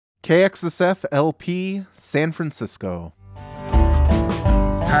KXSF LP, San Francisco.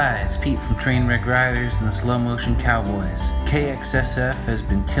 Hi, it's Pete from Trainwreck Riders and the Slow Motion Cowboys. KXSF has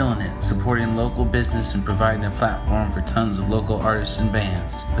been killing it, supporting local business and providing a platform for tons of local artists and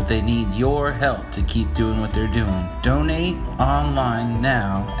bands. But they need your help to keep doing what they're doing. Donate online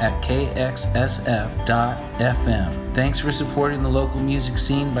now at kxsf.fm. Thanks for supporting the local music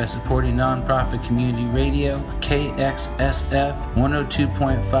scene by supporting nonprofit community radio, KXSF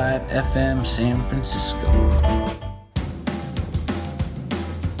 102.5 FM San Francisco.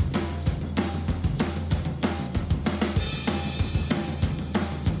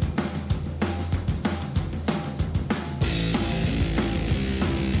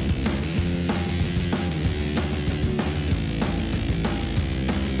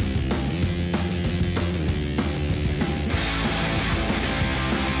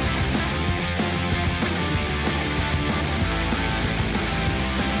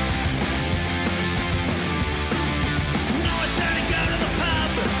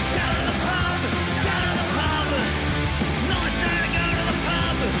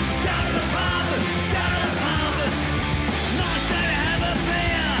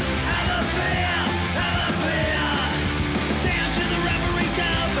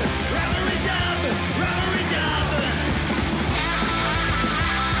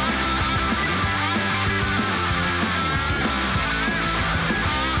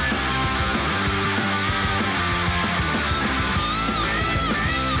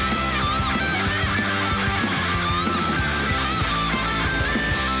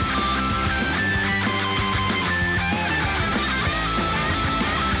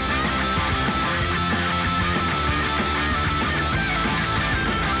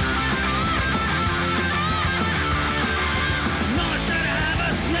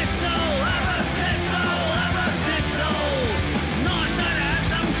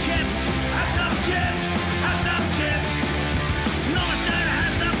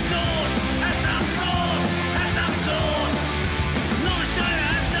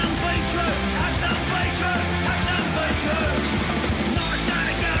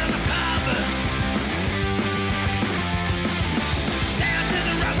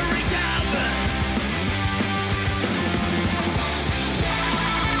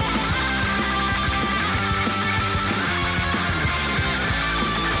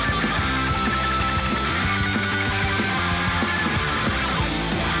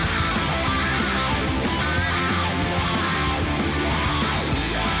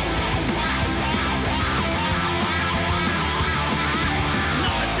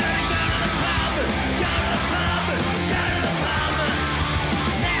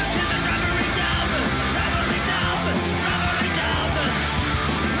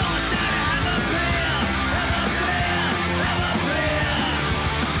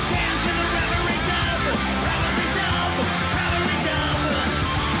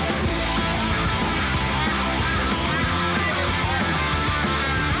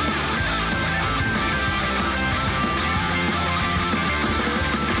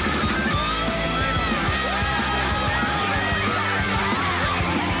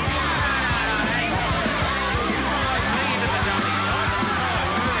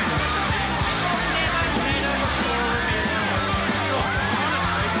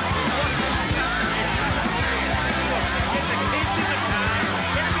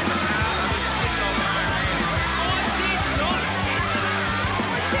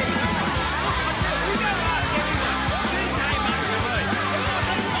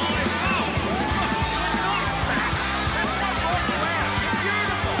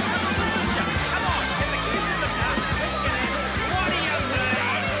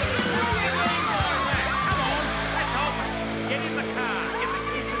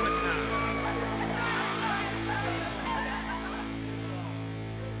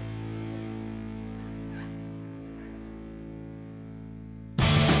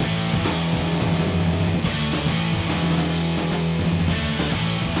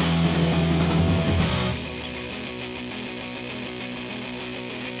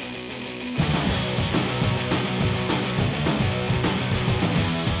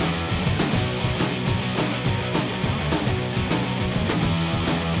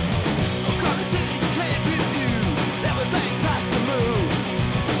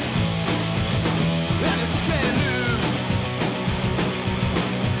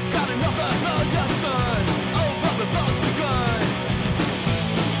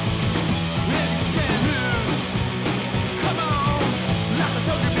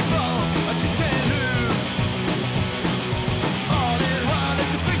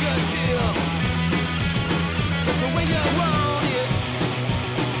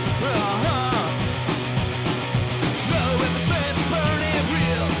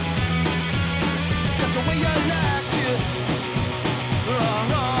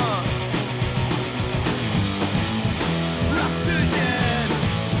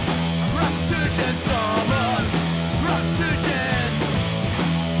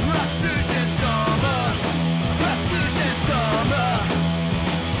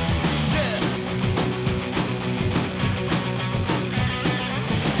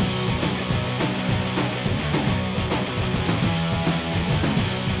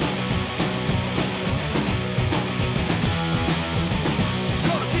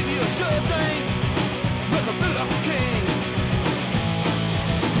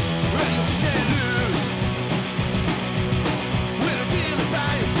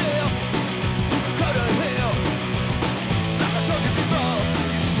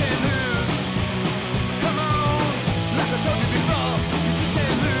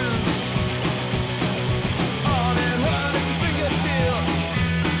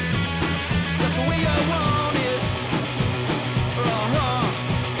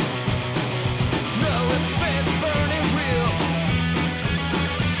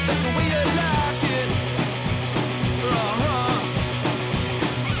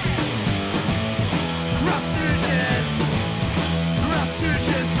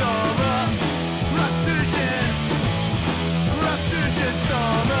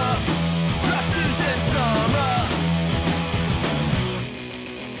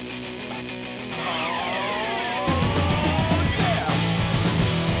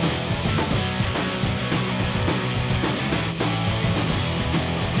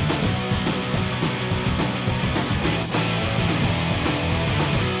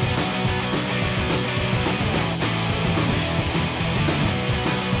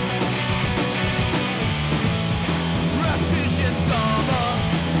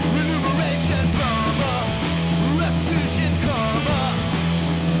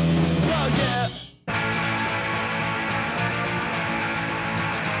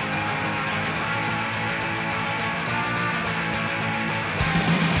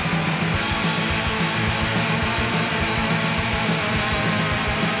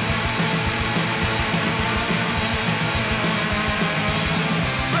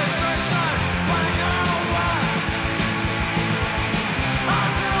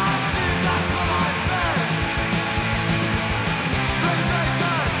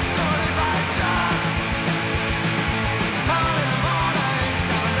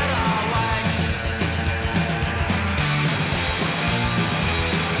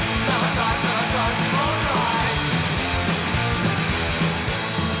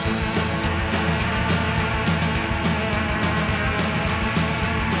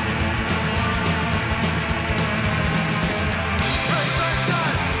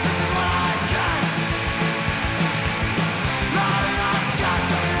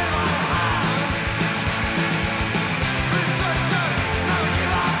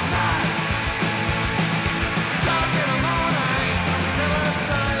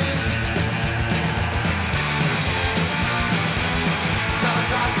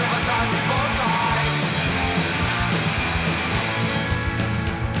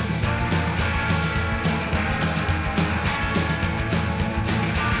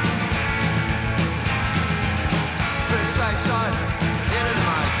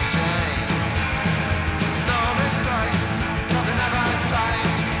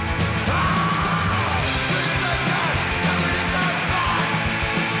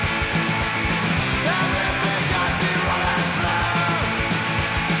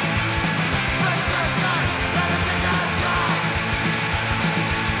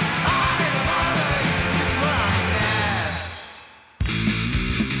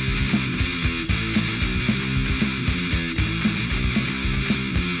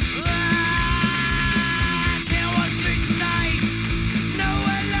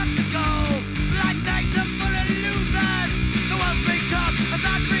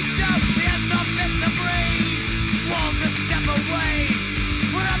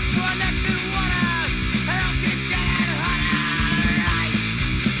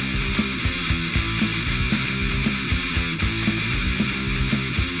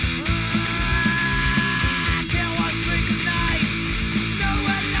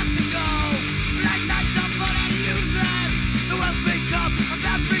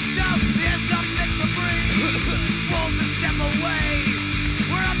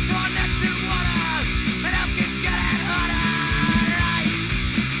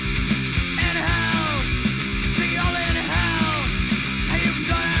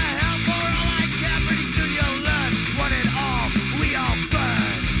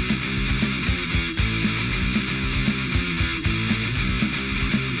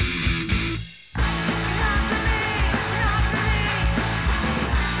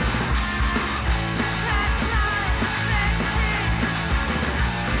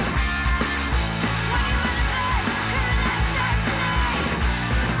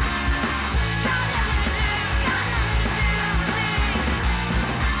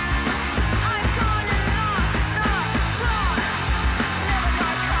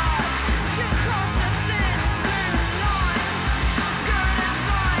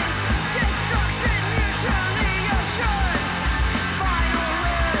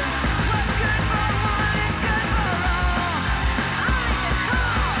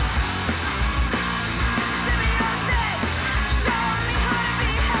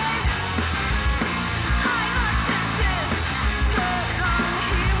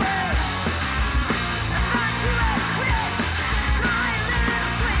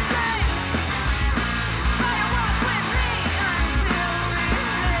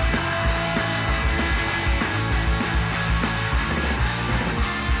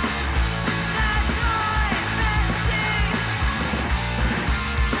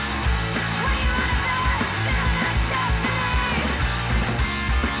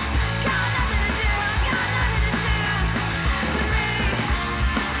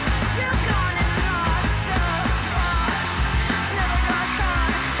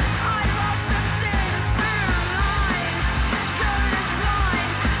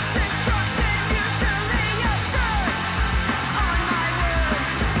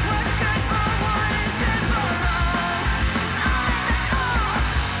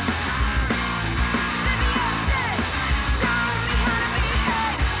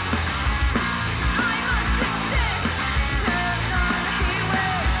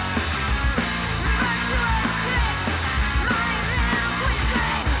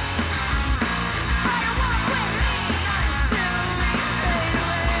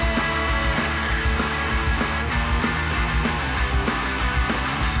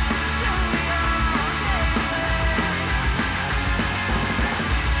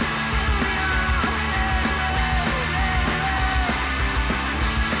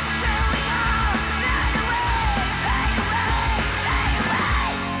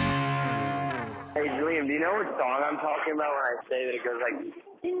 what I'm talking about when I say that it goes like...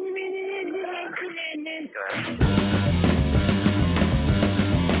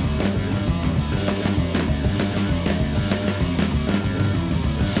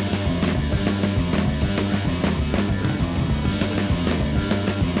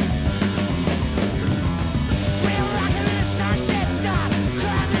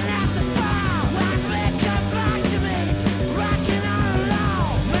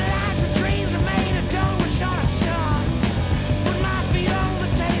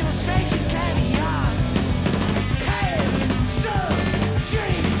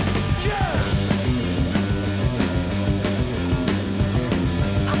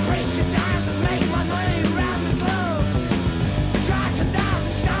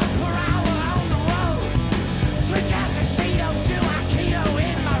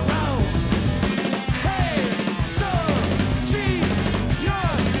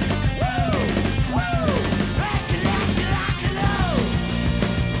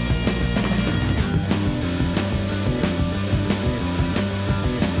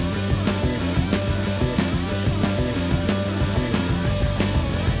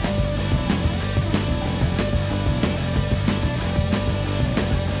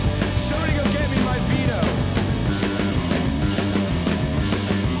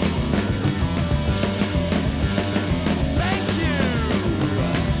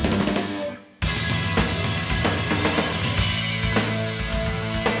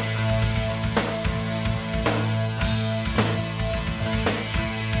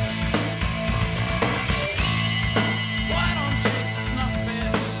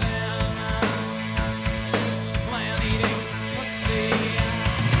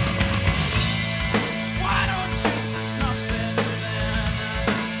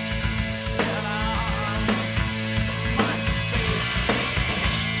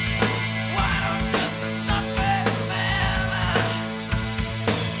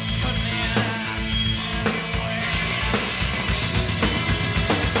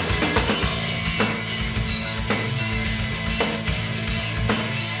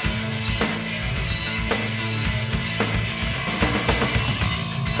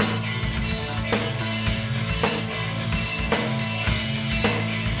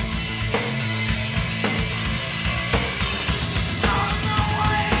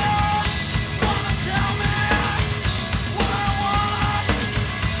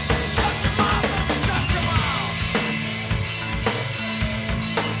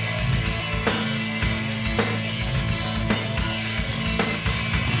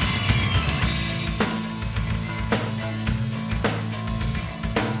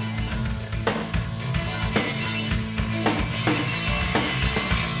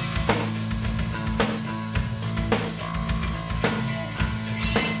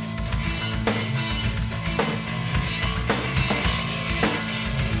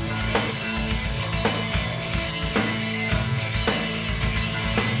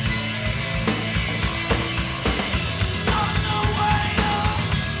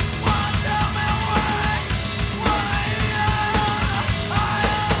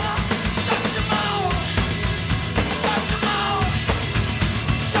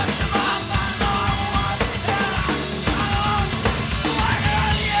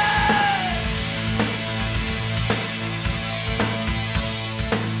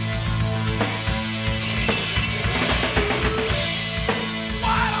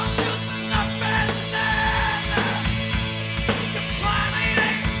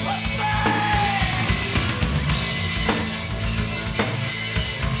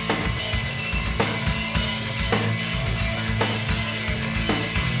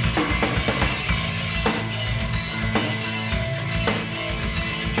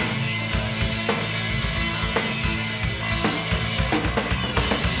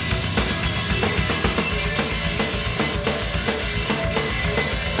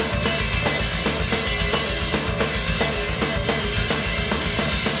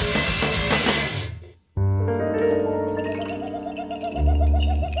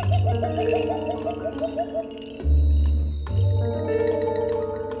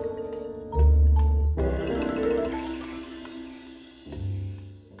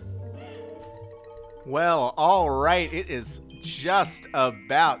 Well, all right. It is just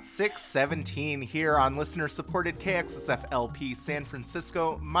about 6:17 here on listener-supported KXSF LP San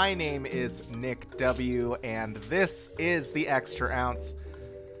Francisco. My name is Nick W., and this is the Extra Ounce,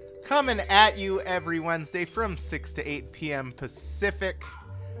 coming at you every Wednesday from 6 to 8 p.m. Pacific.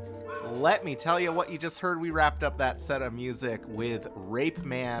 Let me tell you what you just heard. We wrapped up that set of music with Rape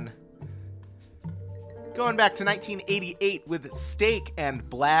Man, going back to 1988 with Steak and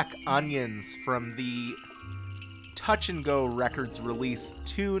Black Onions from the Touch and Go Records release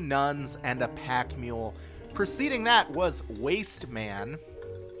Two Nuns and a Pack Mule. Preceding that was Waste Man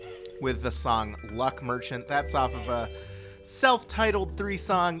with the song Luck Merchant. That's off of a self-titled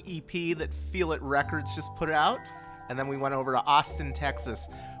 3-song EP that Feel It Records just put out. And then we went over to Austin, Texas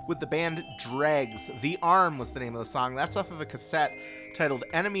with the band Dregs. The Arm was the name of the song. That's off of a cassette titled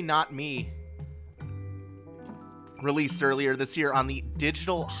Enemy Not Me, released earlier this year on the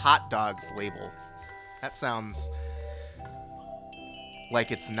Digital Hot Dogs label. That sounds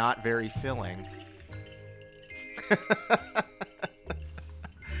like it's not very filling.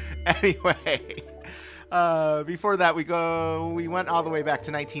 Anyway, before that we went all the way back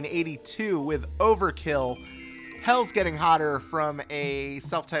to 1982 with Overkill. Hell's Getting Hotter from a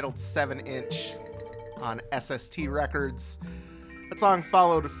self-titled 7-inch on SST Records. That song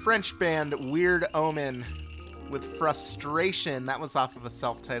followed French band Weird Omen with Frustration. That was off of a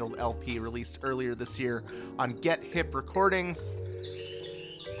self-titled LP released earlier this year on Get Hip Recordings.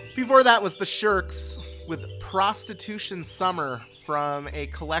 Before that was The Shirks with Prostitution Summer from a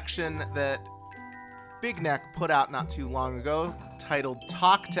collection that Big Neck put out not too long ago titled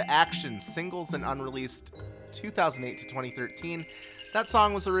Talk to Action, Singles and Unreleased 2008 to 2013. That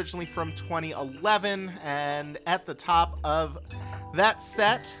song was originally from 2011, and at the top of that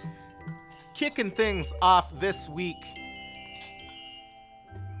set, kicking things off this week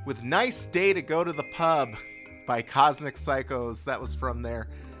with Nice Day to Go to the Pub by Cosmic Psychos. That was from their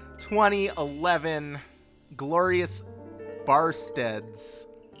 2011 Glorious Barsteads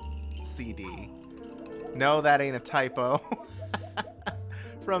CD. No, that ain't a typo.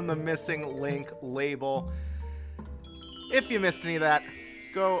 From the Missing Link label. If you missed any of that,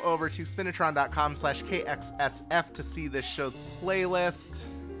 go over to spinatron.com/KXSF to see this show's playlist.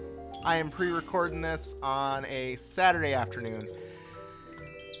 I am pre-recording this on a Saturday afternoon.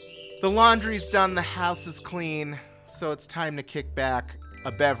 The laundry's done, the house is clean, so it's time to kick back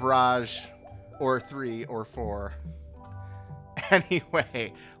a beverage or 3 or 4.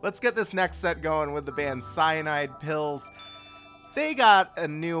 Anyway, let's get this next set going with the band Cyanide Pills. They got a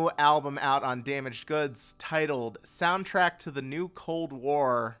new album out on Damaged Goods titled Soundtrack to the New Cold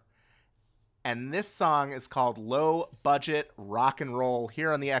War. And this song is called Low Budget Rock and Roll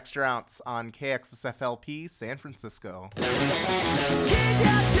here on the Extra Ounce on KXSFLP San Francisco. Keep your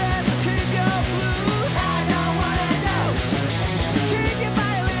chest, keep your blues. I don't wanna know. Keep your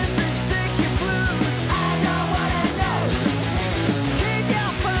violence and stick your blues. I don't wanna know. Keep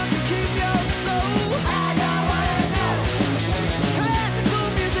your funk and keep your soul. I don't wanna know. Classical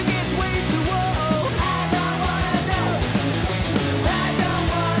music is way too old. I don't wanna know. I don't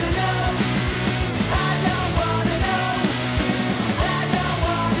wanna know. I don't wanna know. I don't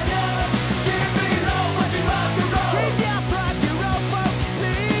wanna know. Give me low budget rock and roll. Keep your rock and roll, folks.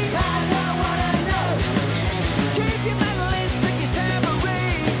 See.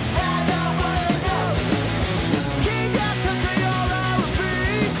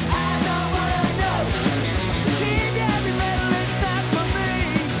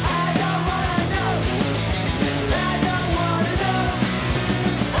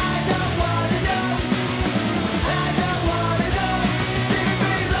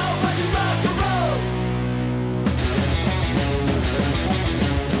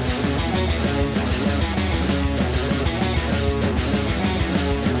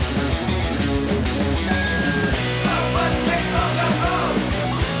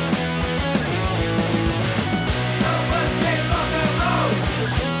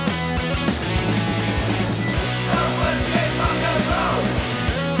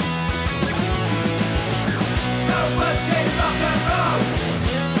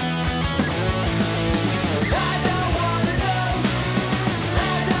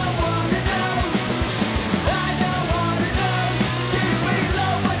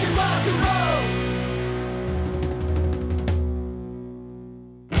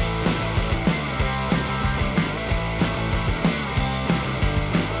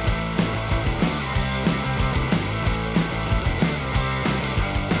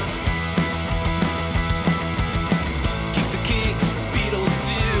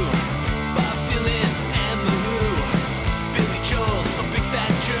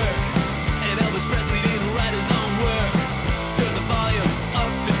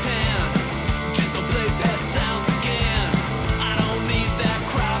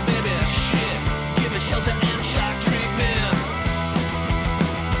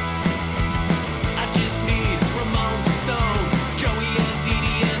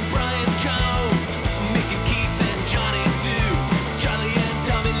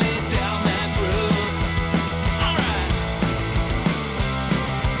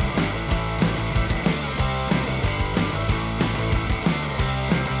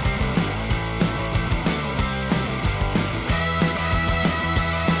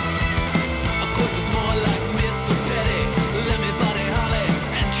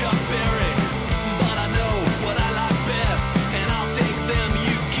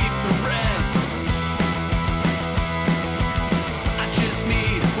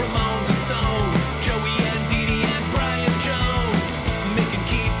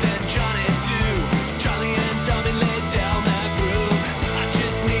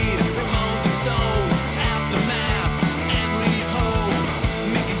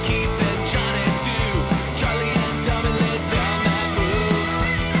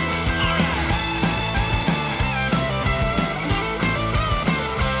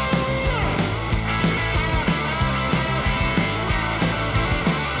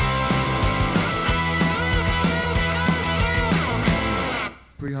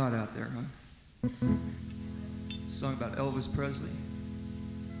 Elvis Presley.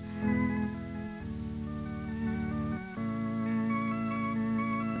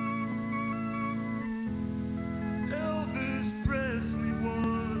 Elvis Presley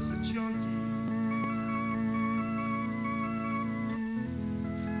was a junkie.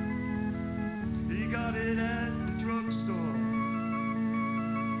 He got it at the drugstore.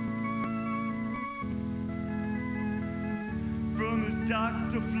 From his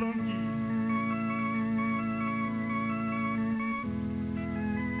Dr. Flunky.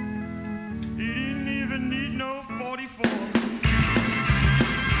 He didn't even need no 44.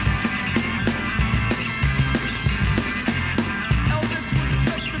 Elvis was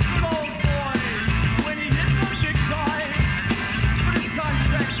just a good old boy when he hit the big time. But his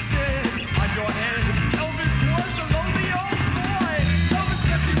contract said, on your head, Elvis was a lonely old boy. Elvis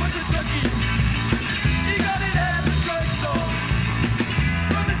Presley was a junkie. He got it at the drugstore.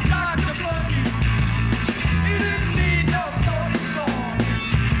 From his Dr. Flunky. He didn't need no 44.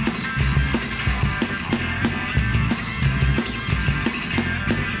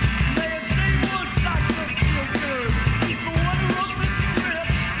 Man's name was Dr. Feelgood. He's the one who wrote the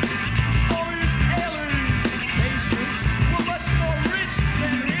script. All his ailing patients were much more rich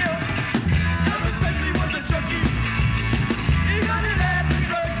than him. Elvis Presley was a junkie. He got it at the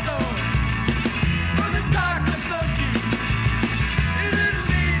drugstore. From his Dr. Flunky. He didn't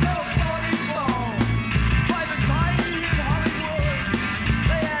need no 44. By the time he hit Hollywood,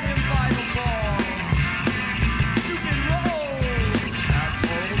 they had him by the balls. Stupid roles,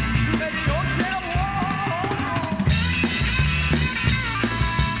 assholes, too many hotel walls.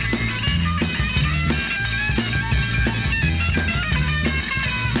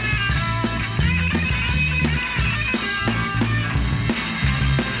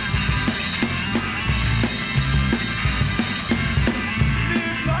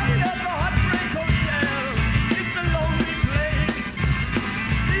 Midnight at the Heartbreak Hotel. It's a lonely place.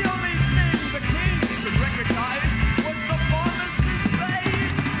 The only thing the king could recognize was the pharmacist's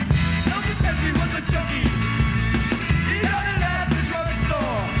face. Elvis Presley was a junkie. He got it at the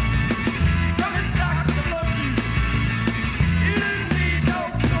drugstore. From his Dr. Flunky. He didn't need no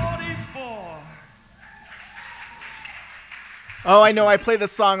 44. Oh, I know I play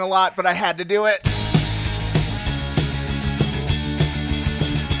this song a lot, but I had to do it.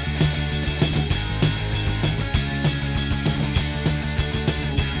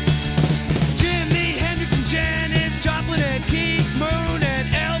 Jimi Hendrix and Janis Joplin and Keith Moon and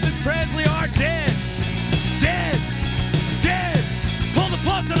Elvis Presley are dead. Dead. Dead. Pulled the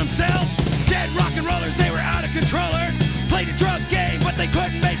plugs on themselves. Dead rock and rollers, they were out of controllers. Played a drug game, but they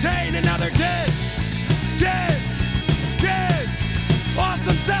couldn't maintain, and now they're dead. Dead. Dead. Off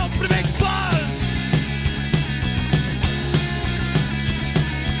themselves for the big buzz.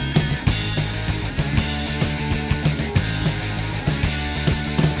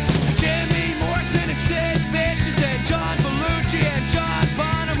 Jimmy Morrison and Sid Vicious and John Belushi and John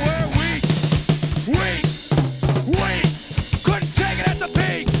Bonham were weak. Weak. Weak. Couldn't take it at the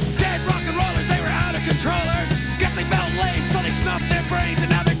peak. Dead rock and rollers, they were out of controllers. Guess they felt lame, so they snuffed their brains, and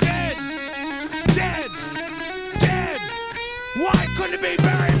now they're dead. Dead. Dead. Why couldn't it be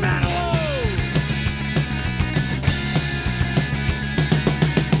Barry Manilow?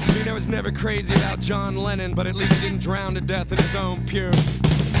 I mean, I was never crazy about John Lennon, but at least he didn't drown to death in his own puke.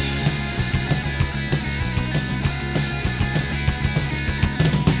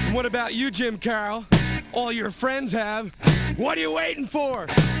 And what about you, Jim Carroll? All your friends have. What are you waiting for?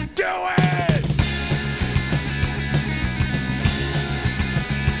 Do it!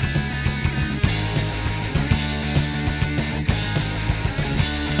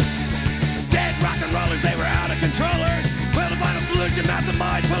 Dead rock and rollers, they were out of controllers. Well, the final solution, massive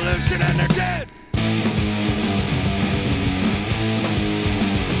mind pollution, and they're dead.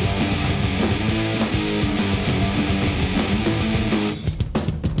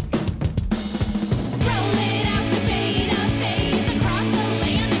 Roll it out to fade a phase across the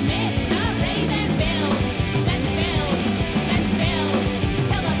land of myth. Raise and build. Let's build. Let's build.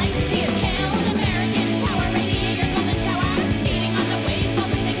 Till the latency is killed. American tower radiator golden shower. Beating on the waves while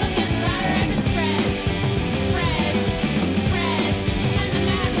the signals get louder as it spreads. Spreads. Spreads. And the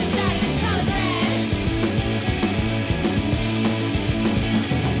madness started in solid red.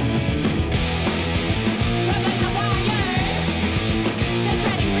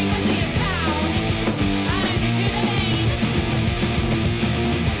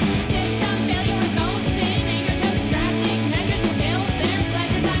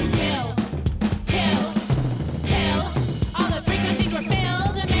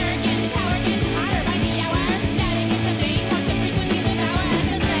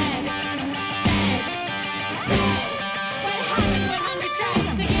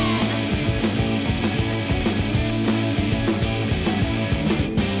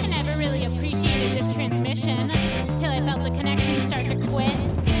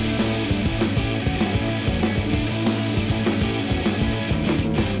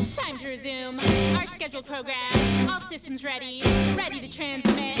 scheduled program. All systems ready, ready to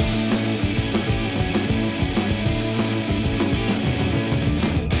transmit.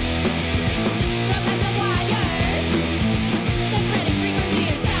 Professor Wires, the spreading frequency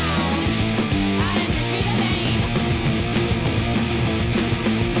is found. Out enter to the vein.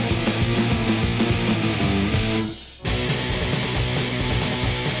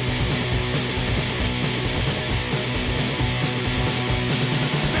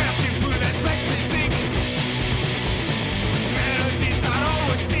 Fancy food that makes me sick. Melodies not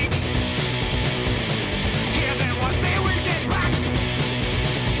always stick. Hear them once they will get back.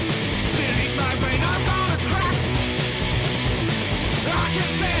 Till in my brain I'm gonna crack. I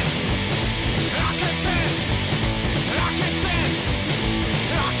can't stand. I can't stand. I can't stand.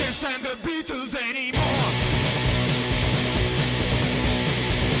 I can't stand the Beatles anymore.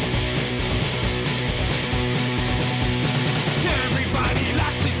 Everybody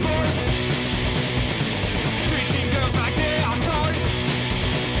likes these boys, treating girls like they are toys.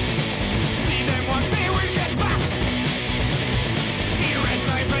 See them once they will get back. Erase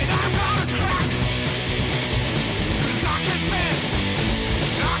my brain, I'm gonna crack. 'Cause I can't stand,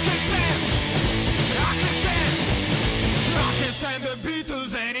 I can't stand, I can't stand, I can't stand the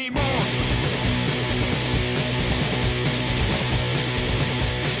Beatles anymore.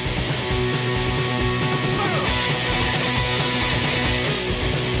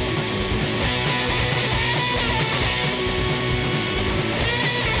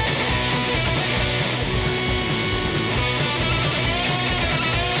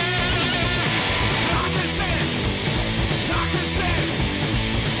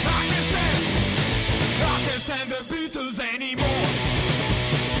 The Beatles anymore.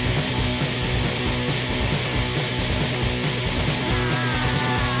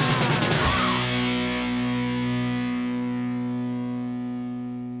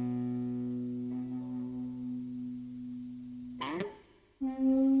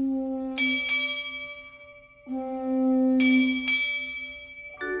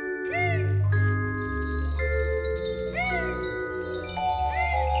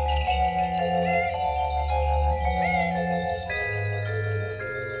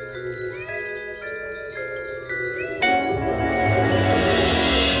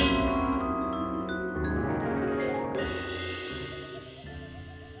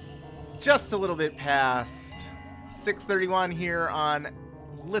 Just a little bit past 6:31 here on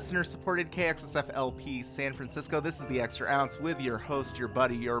listener-supported KXSF LP San Francisco. This is the Extra Ounce with your host, your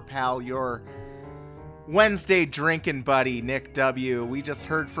buddy, your pal, your Wednesday drinking buddy, Nick W. We just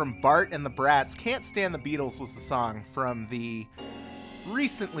heard from Bart and the Brats. Can't Stand the Beatles was the song from the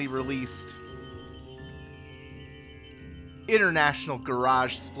recently released International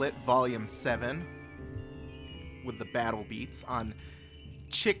Garage Split Volume 7 with the battle beats on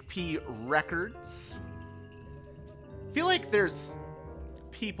Chickpea Records. I feel like there's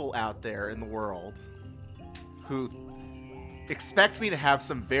people out there in the world who expect me to have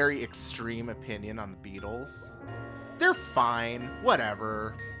some very extreme opinion on the Beatles. They're fine,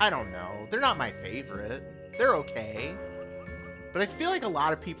 whatever. I don't know. They're not my favorite. They're okay. But I feel like a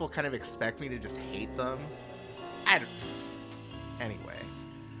lot of people kind of expect me to just hate them. Anyway.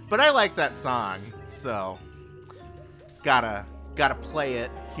 But I like that song, so gotta play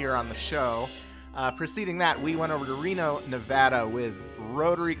it here on the show. Preceding that, we went over to Reno, Nevada with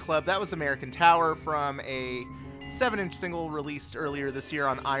Rotary Club. That was American Tower from a 7-inch single released earlier this year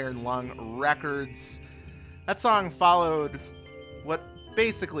on Iron Lung Records. That song followed what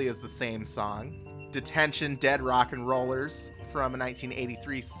basically is the same song, Detention, Dead Rock and Rollers, from a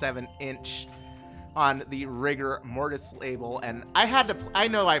 1983 7-inch on the Rigor Mortis label. And I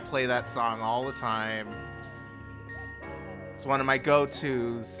know I play that song all the time. It's one of my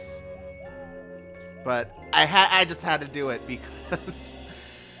go-tos, but I just had to do it because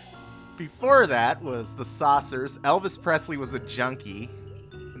before that was the Saucers. Elvis Presley was a junkie,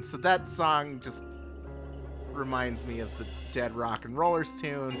 and so that song just reminds me of the Dead Rock and Rollers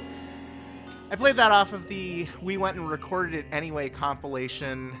tune. I played that off of the We Went and Recorded It Anyway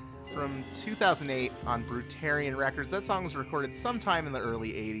compilation from 2008 on Brutarian Records. That song was recorded sometime in the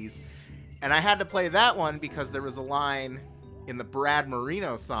early 80s, and I had to play that one because there was a line in the Brad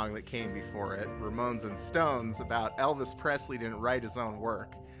Marino song that came before it, Ramones and Stones, about Elvis Presley didn't write his own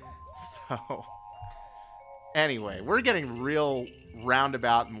work. So, anyway, we're getting real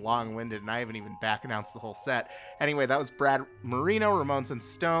roundabout and long-winded, and I haven't even back-announced the whole set. Anyway, that was Brad Marino, Ramones and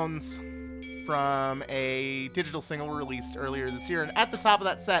Stones, from a digital single released earlier this year. And at the top of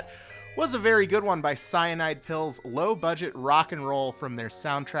that set was a very good one by Cyanide Pills, Low Budget Rock and Roll, from their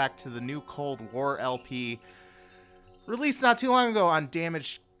soundtrack to the new Cold War LP, released not too long ago on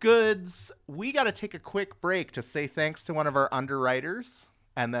Damaged goods. We got to take a quick break to say thanks to one of our underwriters,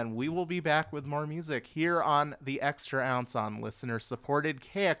 and then we will be back with more music here on The Extra Ounce on listener-supported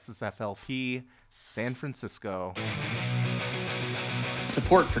KXSFLP San Francisco.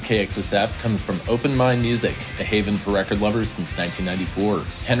 Support for KXSF comes from Open Mind Music, a haven for record lovers since 1994.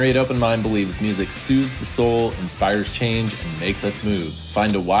 Henry at Open Mind believes music soothes the soul, inspires change, and makes us move.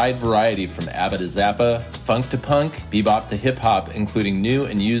 Find a wide variety from ABBA to Zappa, funk to punk, bebop to hip-hop, including new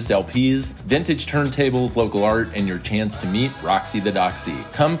and used LPs, vintage turntables, local art, and your chance to meet Roxy the Doxy.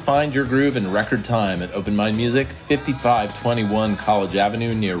 Come find your groove in record time at Open Mind Music, 5521 College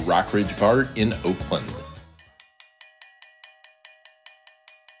Avenue near Rockridge BART in Oakland.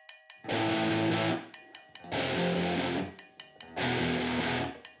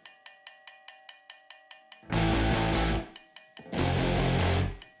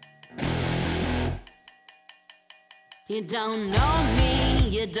 You don't know me,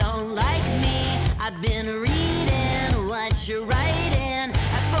 you don't like me. I've been reading what you're writing.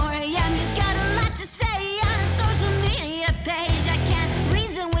 At 4 a.m. you got a lot to say on a social media page. I can't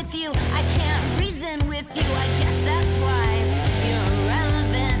reason with you, I can't reason with you. I guess that's why you're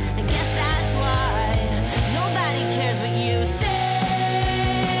irrelevant. I guess that's why nobody cares what you say.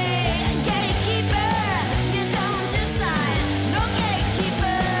 Gatekeeper, you don't decide. No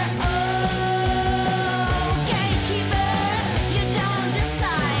gatekeeper, oh, gatekeeper, you don't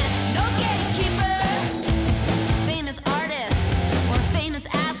decide. No gatekeeper. Famous artist,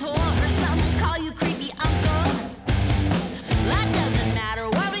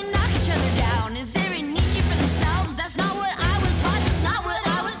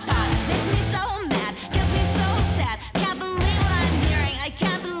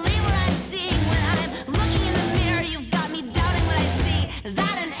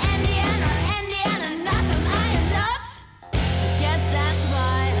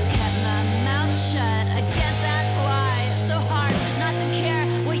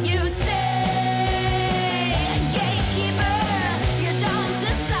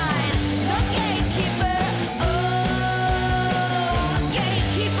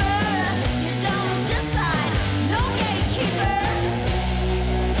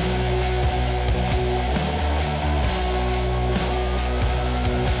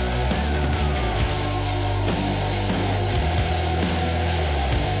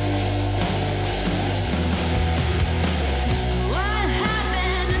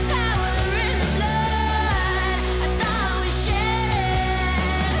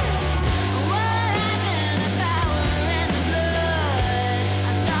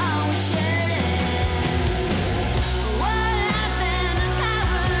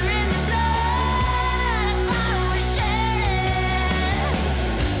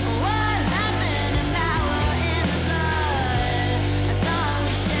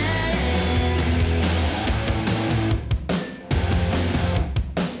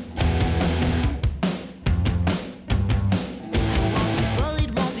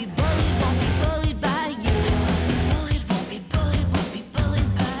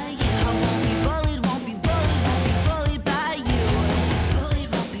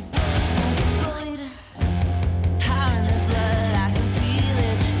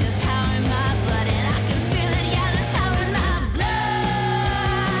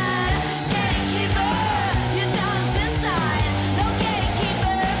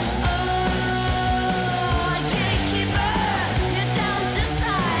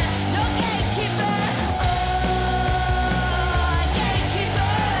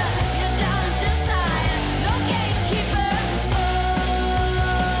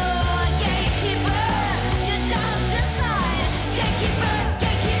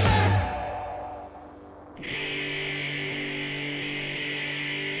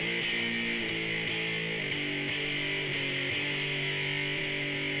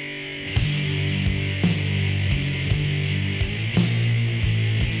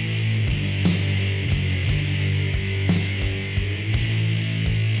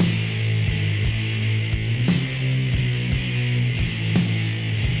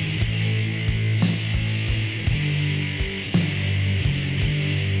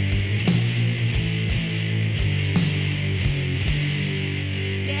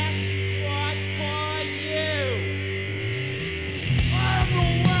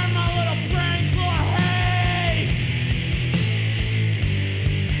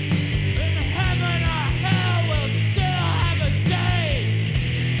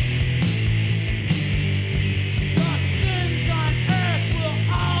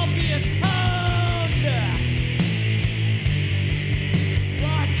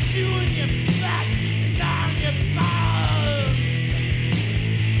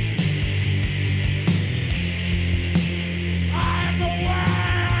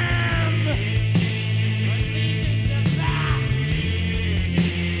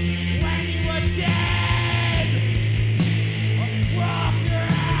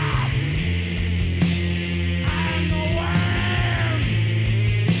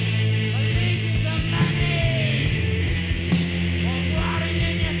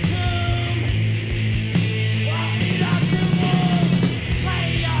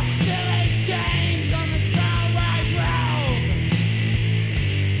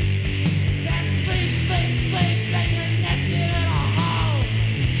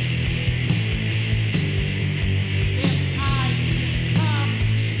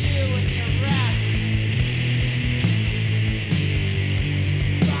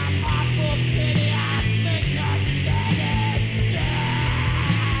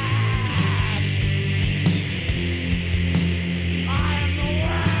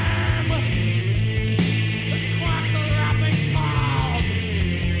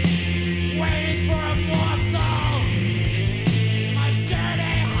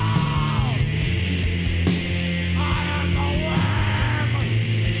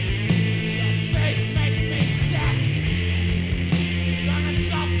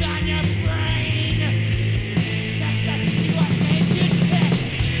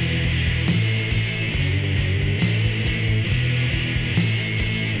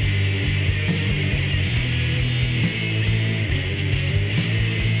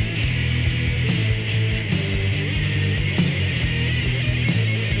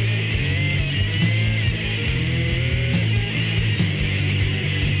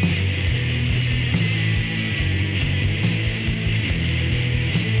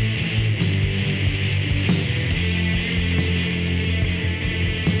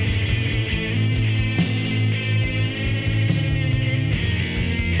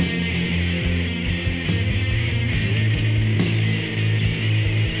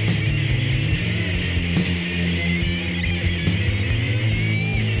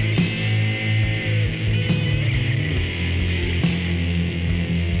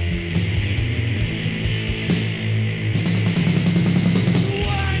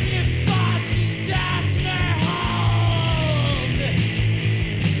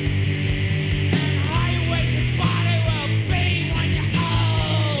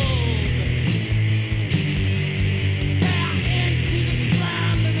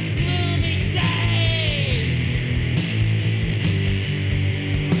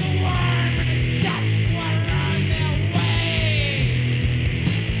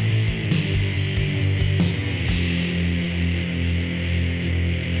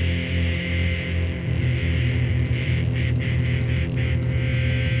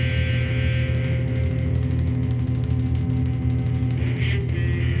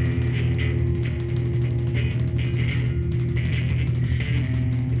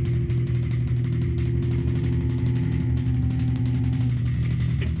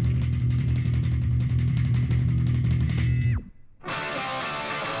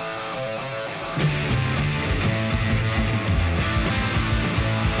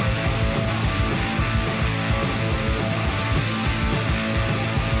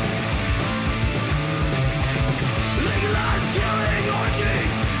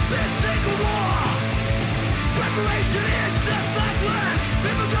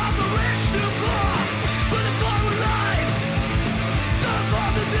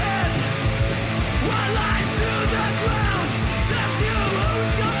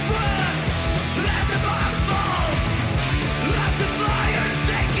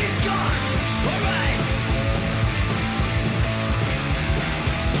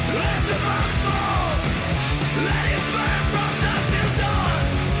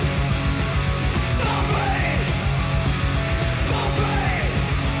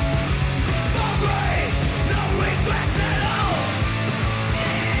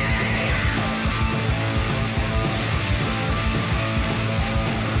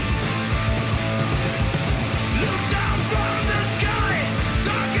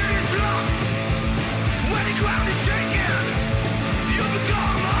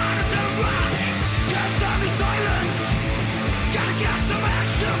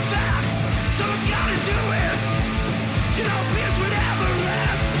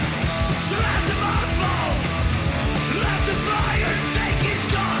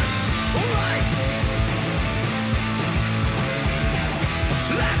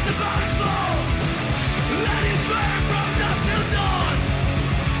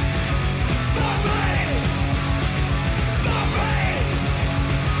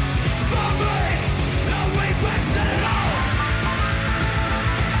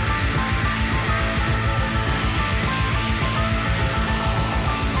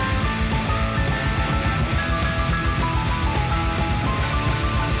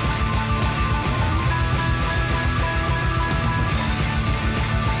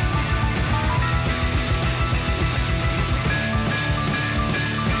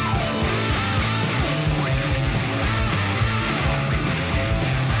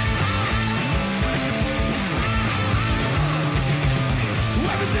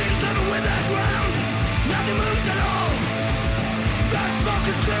 Nothing moves at all. The smoke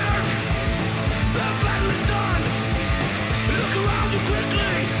is cleared. The battle is done. Look around you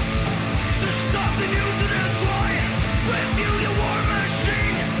quickly. Search something new to destroy. Refuel your war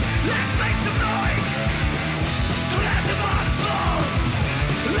machine. Let's make some noise. So let the bombs fall.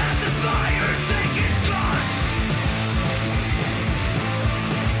 Let the fire take its course.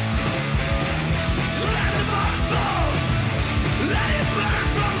 So let the bombs fall. Let it burn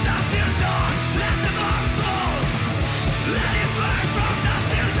from dusk till dawn. Let the bombs fall. Let it burn from dusk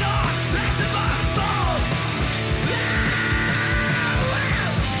till dawn. Let the bombs fall.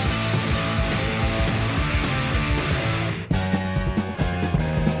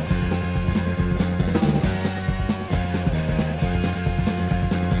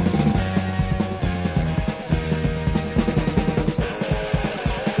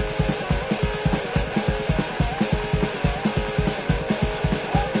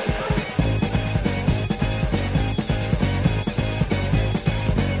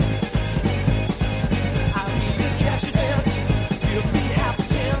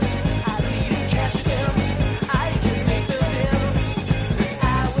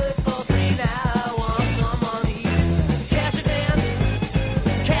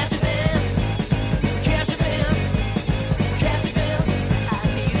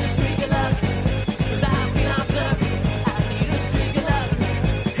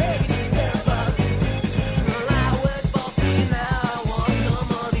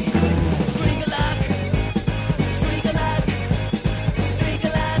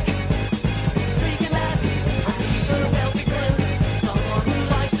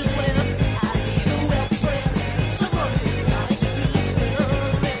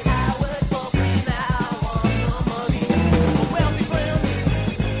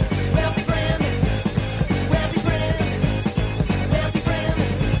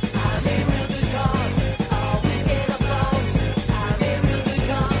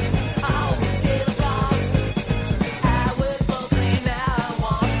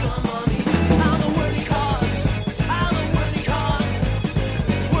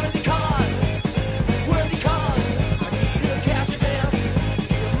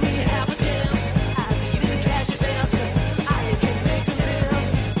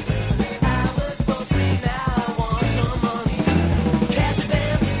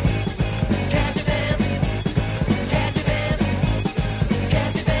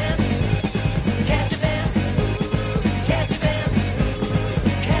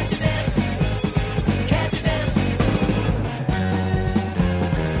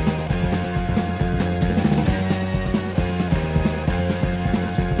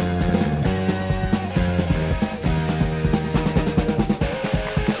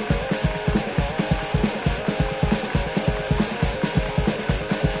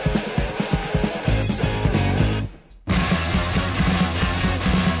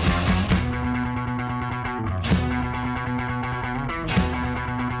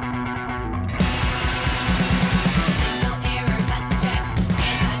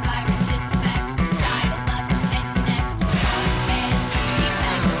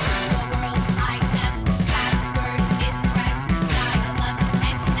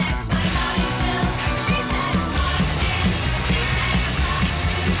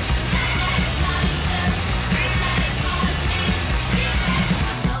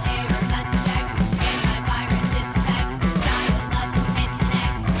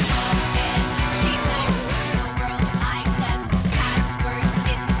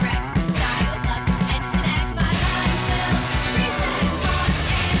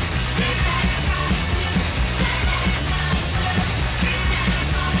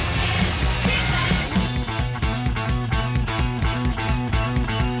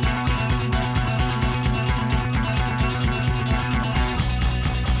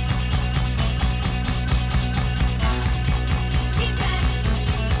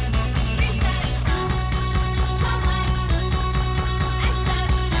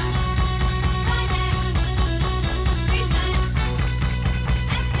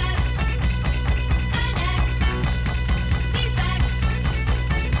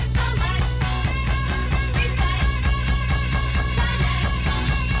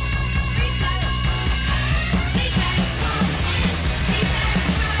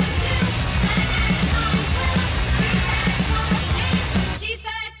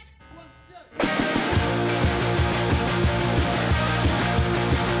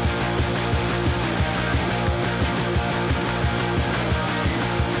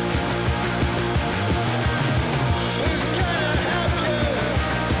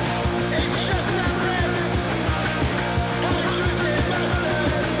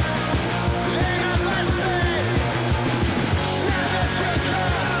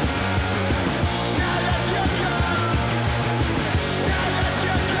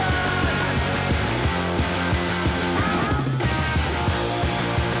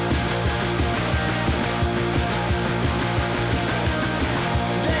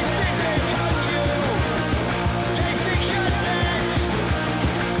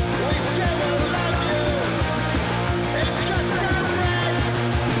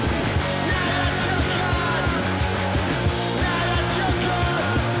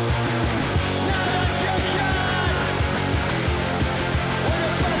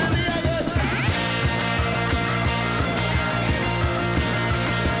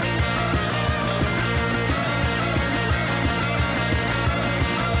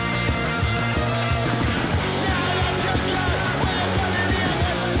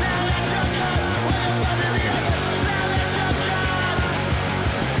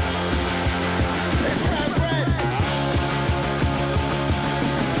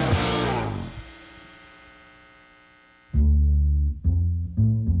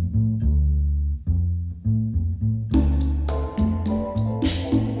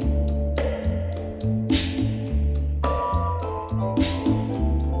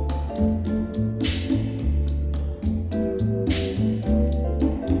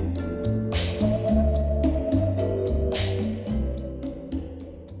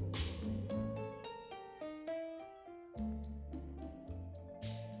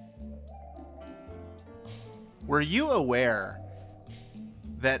 Were you aware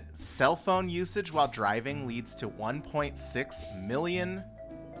that cell phone usage while driving leads to 1.6 million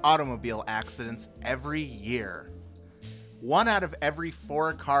automobile accidents every year? 1 out of every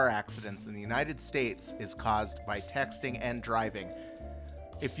 4 car accidents in the United States is caused by texting and driving.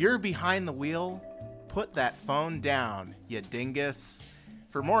 If you're behind the wheel, put that phone down, you dingus.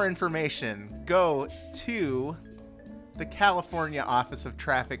 For more information, go to the California Office of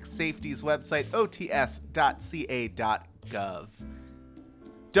Traffic Safety's website, ots.ca.gov.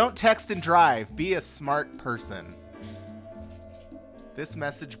 Don't text and drive. Be a smart person. This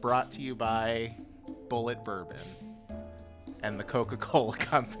message brought to you by Bullet Bourbon and the Coca-Cola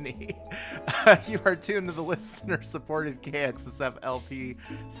Company. You are tuned to the listener-supported KXSF LP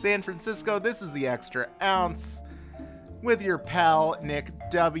San Francisco. This is the Extra Ounce with your pal, Nick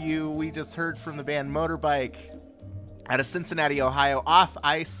W. We just heard from the band Motorbike out of Cincinnati, Ohio. Off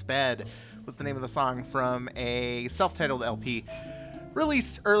I Sped was the name of the song from a self-titled LP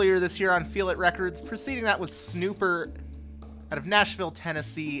released earlier this year on Feel It Records. Preceding that was Snooper out of Nashville,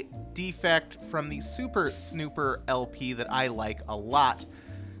 Tennessee. Defect from the Super Snooper LP that I like a lot,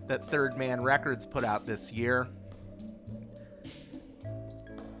 that Third Man Records put out this year.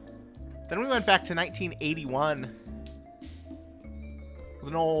 Then we went back to 1981 with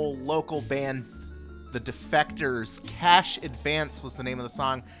an old local band, The Defectors. Cash Advance was the name of the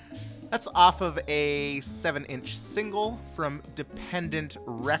song. That's off of a 7-inch single from Dependent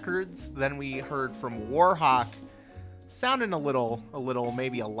Records. Then we heard from Warhawk, sounding a little,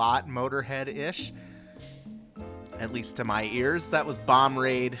 maybe a lot Motorhead-ish, at least to my ears. That was Bomb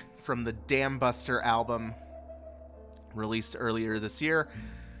Raid from the Dam Buster album, released earlier this year.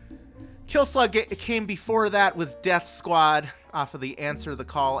 Killslug came before that with Death Squad off of the Answer the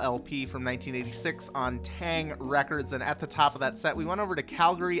Call LP from 1986 on Tang Records. And at the top of that set, we went over to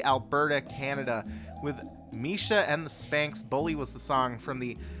Calgary, Alberta, Canada with Misha and the Spanks. Bully was the song from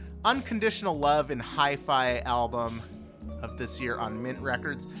the Unconditional Love in Hi-Fi album of this year on Mint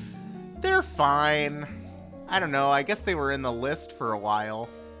Records. They're fine. I don't know. I guess they were in the list for a while.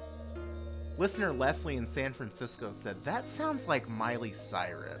 Listener Leslie in San Francisco said, that sounds like Miley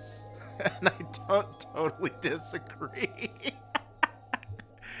Cyrus. And I don't totally disagree.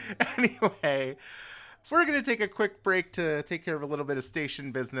 Anyway, we're going to take a quick break to take care of a little bit of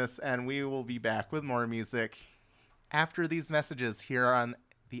station business, and we will be back with more music after these messages here on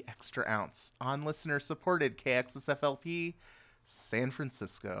The Extra Ounce on listener-supported KXSFLP San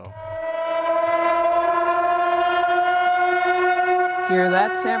Francisco. Hear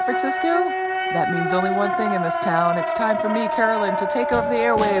that, San Francisco? That means only one thing in this town. It's time for me, Carolyn, to take over the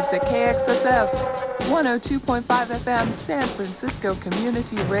airwaves at KXSF 102.5 FM San Francisco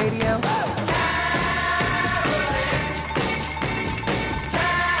Community Radio.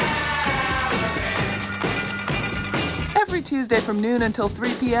 Every Tuesday from noon until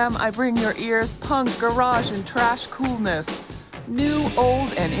 3 p.m., I bring your ears punk, garage, and trash coolness. New,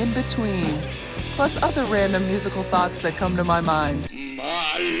 old, and in between. Plus other random musical thoughts that come to my mind.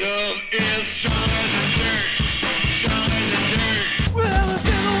 My love is shot in the dirt, shot in the dirt.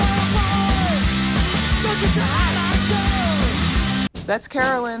 That's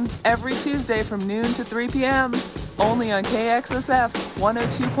Carolyn, every Tuesday from noon to 3 p.m., only on KXSF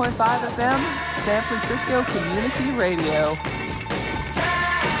 102.5 FM, San Francisco Community Radio.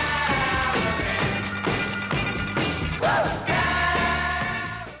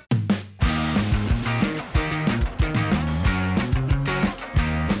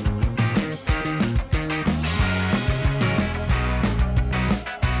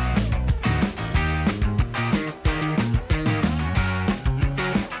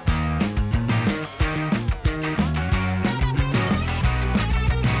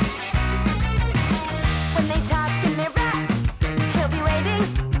 When they talk and they rap,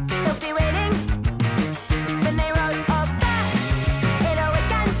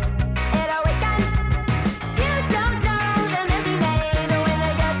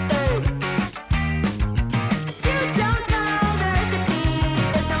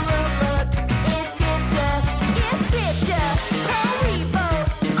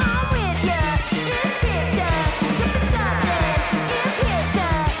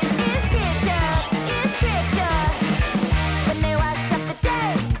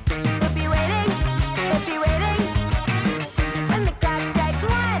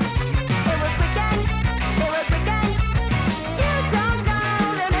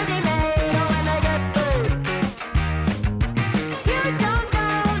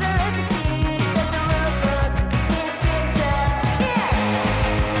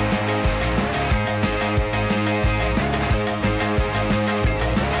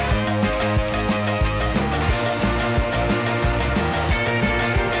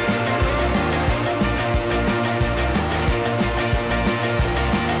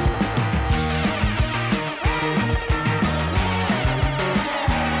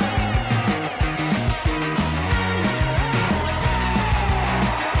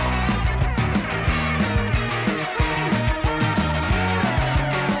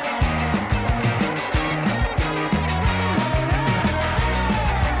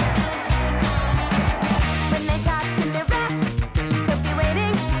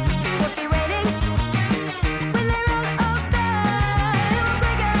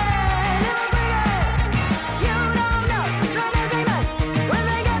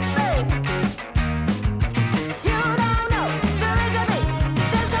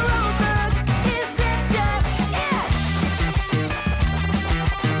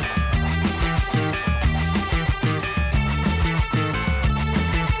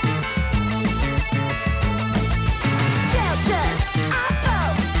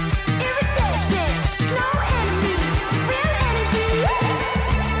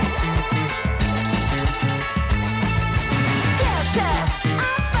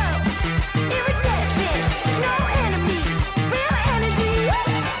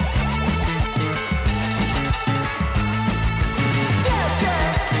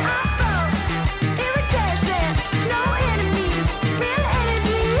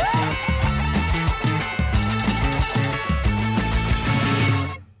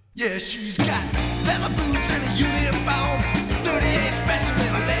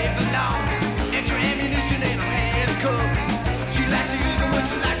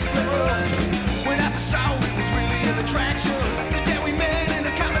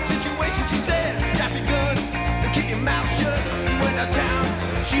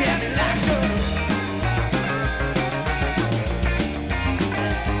 she had me locked up.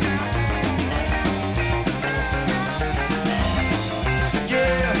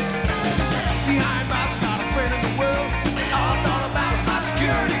 Yeah, behind bars is not a friend in the world. All I thought about was my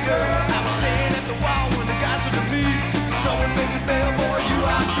security girl. I was staying at the wall when the guy took me. Someone made the bell, boy, you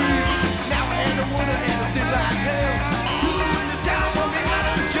are free. Now I had a woman and a thing like hell. Who in this town want me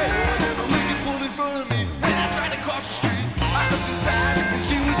out of jail? There's a Lincoln pulled in front of me when I tried to cross the street. I looked inside and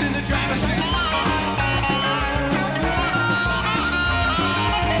she was in the driver's seat.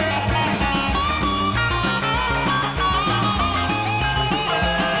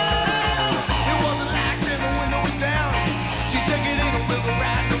 It wasn't locked and the window was down. She said get in and we'll go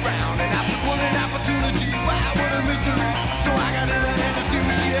riding around. And I took one an opportunity. Wow, what a mystery. So I got in her hand to see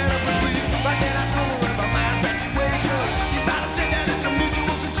what she had up her sleeve. Right then I told her in my mind infatuation. She's about to say that it's a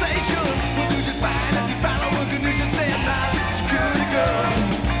mutual sensation. We'll do just fine if you follow her conditions. Say I'm my security girl.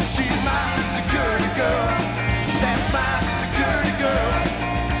 She's my security girl. That's my security girl.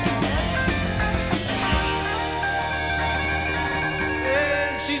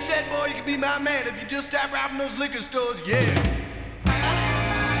 And she said, boy, you can be my man if you just stop robbing those liquor stores, yeah.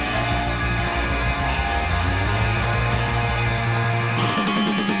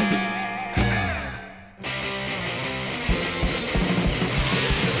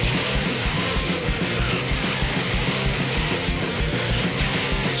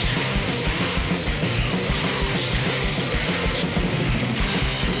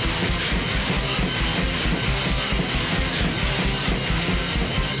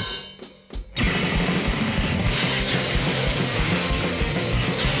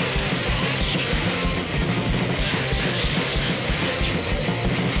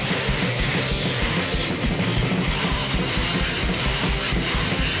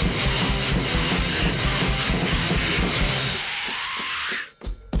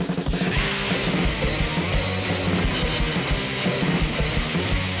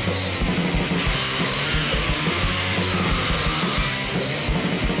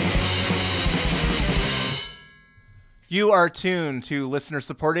 You are tuned to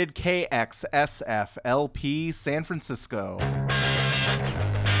listener-supported KXSF-LP San Francisco.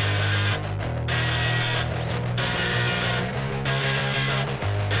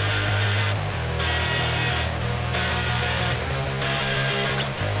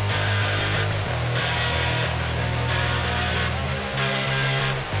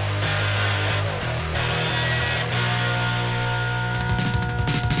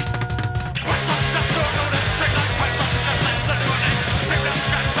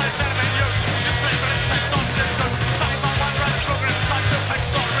 Just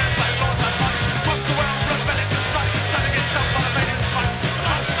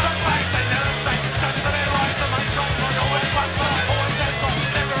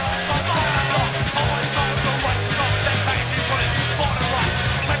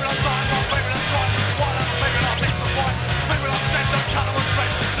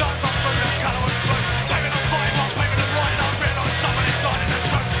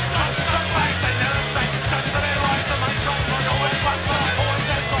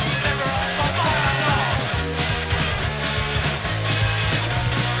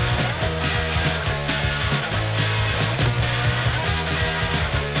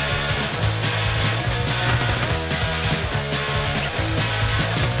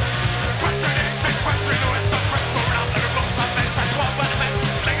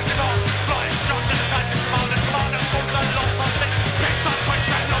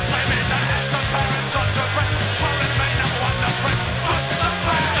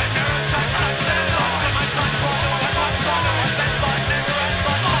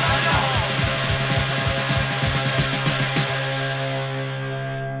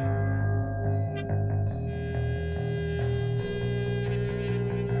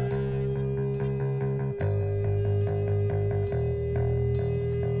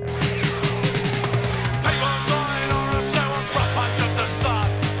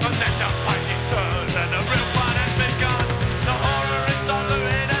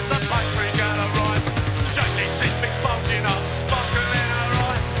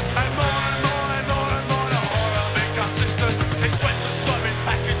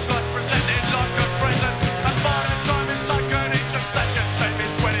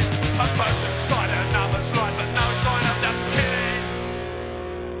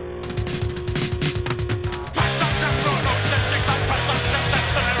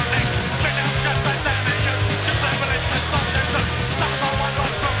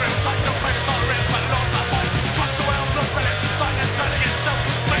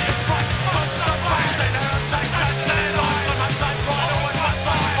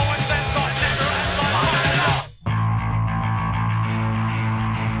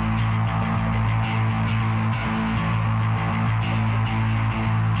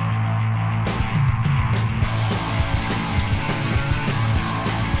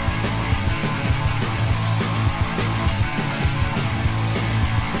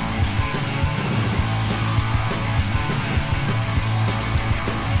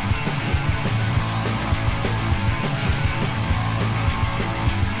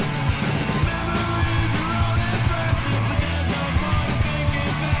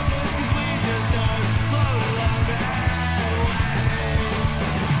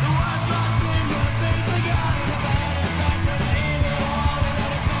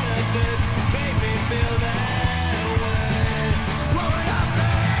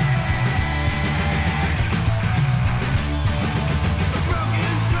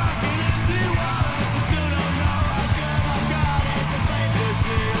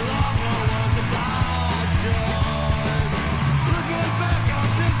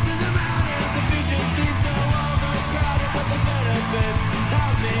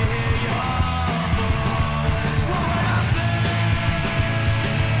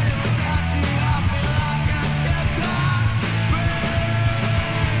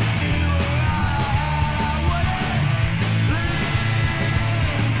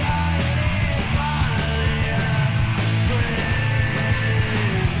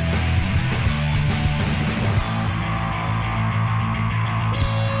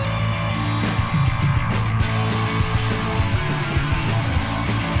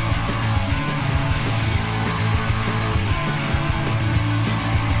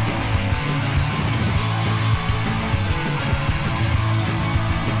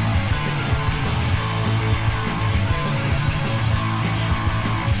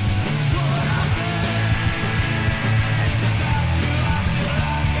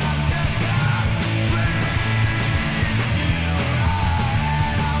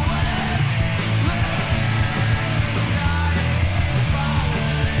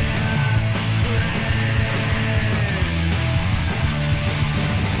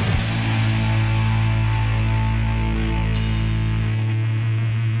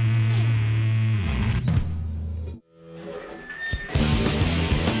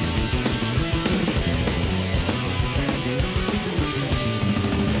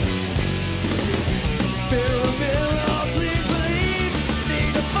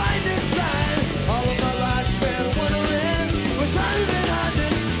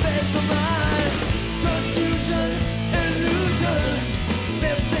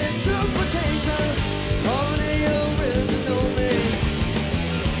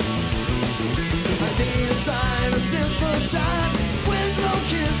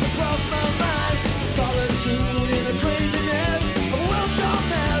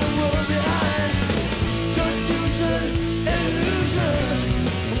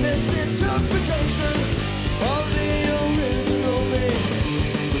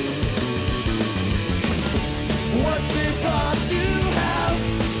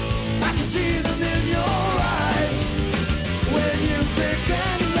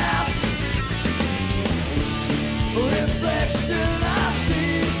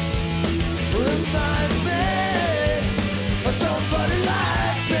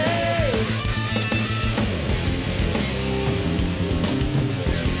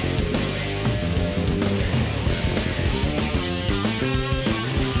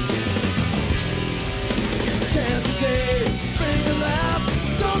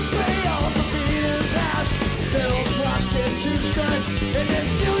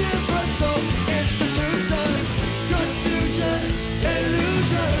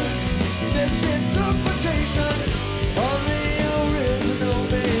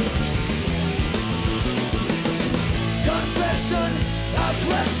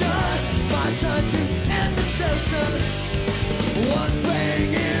one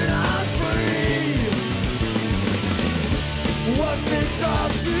thing and I'm free. What big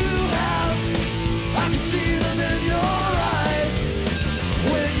thoughts you have, I can see them in your eyes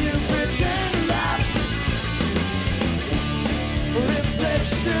when you pretend to laugh.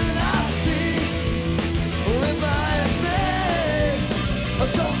 Reflection I see reminds me of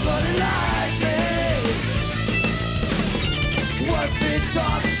somebody like me. What big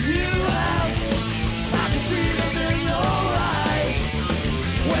thoughts you have, I can see them in your eyes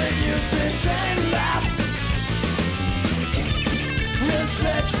when you pretend to laugh.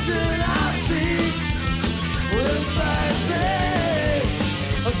 Reflection I see reminds me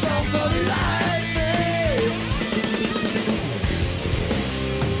of somebody like me.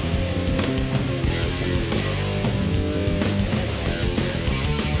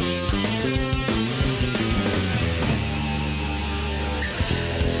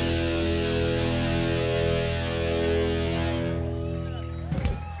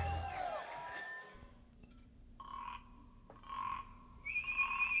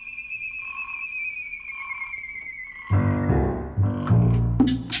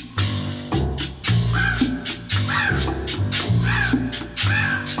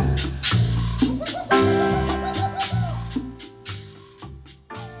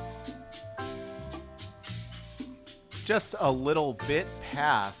 Just a little bit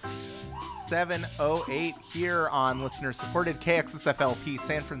past 7:08 here on listener-supported KXSFLP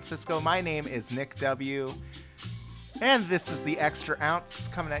San Francisco. My name is Nick W. And this is the Extra Ounce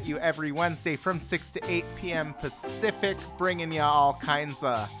coming at you every Wednesday from 6 to 8 p.m. Pacific, bringing you all kinds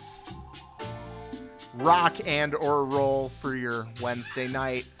of rock and or roll for your Wednesday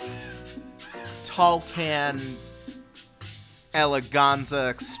night. Tall can eleganza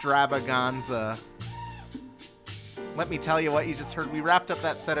extravaganza. Let me tell you what you just heard. We wrapped up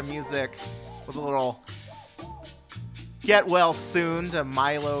that set of music with a little Get Well Soon to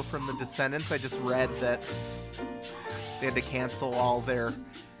Milo from the Descendants. I just read that they had to cancel all their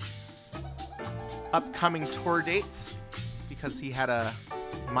upcoming tour dates because he had a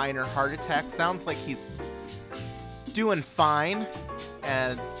minor heart attack. Sounds like he's doing fine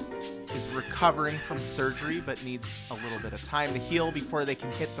and is recovering from surgery, but needs a little bit of time to heal before they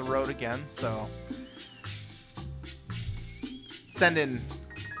can hit the road again. So sending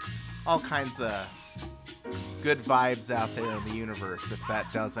all kinds of good vibes out there in the universe, if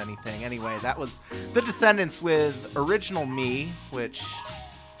that does anything. Anyway, that was The Descendants with Original Me, which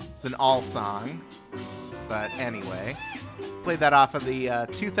is an all song. But anyway, played that off of the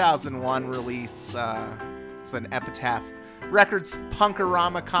 2001 release. It's an Epitaph Records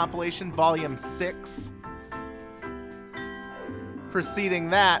Punkorama compilation, Volume 6. Preceding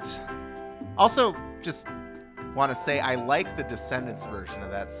that, also just want to say I like the Descendants version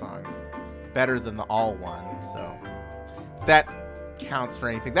of that song better than the All one, so if that counts for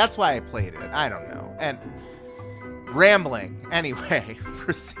anything, that's why I played it. I don't know. And rambling. Anyway,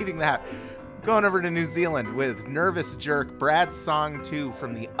 preceding that, going over to New Zealand with Nervous Jerk, Brad's Song 2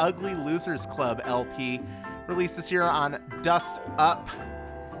 from the Ugly Losers Club LP, released this year on Dust Up.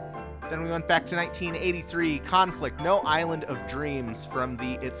 Then we went back to 1983, Conflict, No Island of Dreams from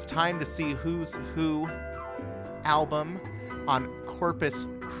the It's Time to See Who's Who album on Corpus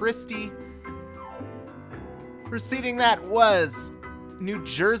Christi. Preceding that was New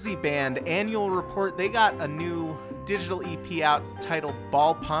Jersey band Annual Report. They got a new digital EP out titled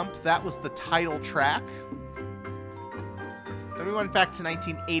Ball Pump. That was the title track. Then we went back to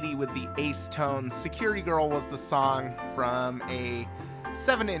 1980 with the Ace Tones. Security Girl was the song from a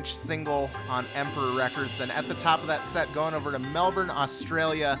 7-inch single on Emperor Records. And at the top of that set, going over to Melbourne,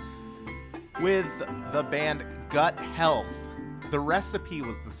 Australia with the band Gut Health. The Recipe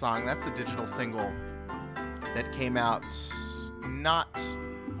was the song. That's a digital single that came out not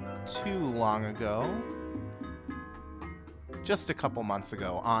too long ago. Just a couple months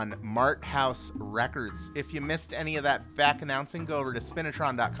ago on Mart House Records. If you missed any of that back announcing, go over to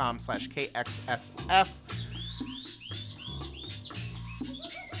spinatron.com/KXSF.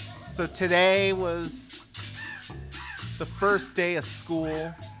 So today was the first day of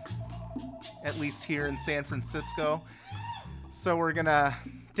school, at least here in San Francisco. So we're gonna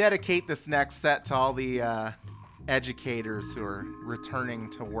dedicate this next set to all the educators who are returning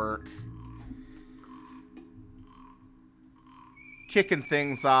to work. Kicking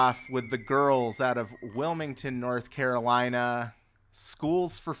things off with the girls out of Wilmington, North Carolina,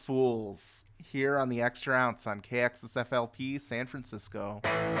 Schools for Fools, here on the Extra Ounce on KXSFLP San Francisco.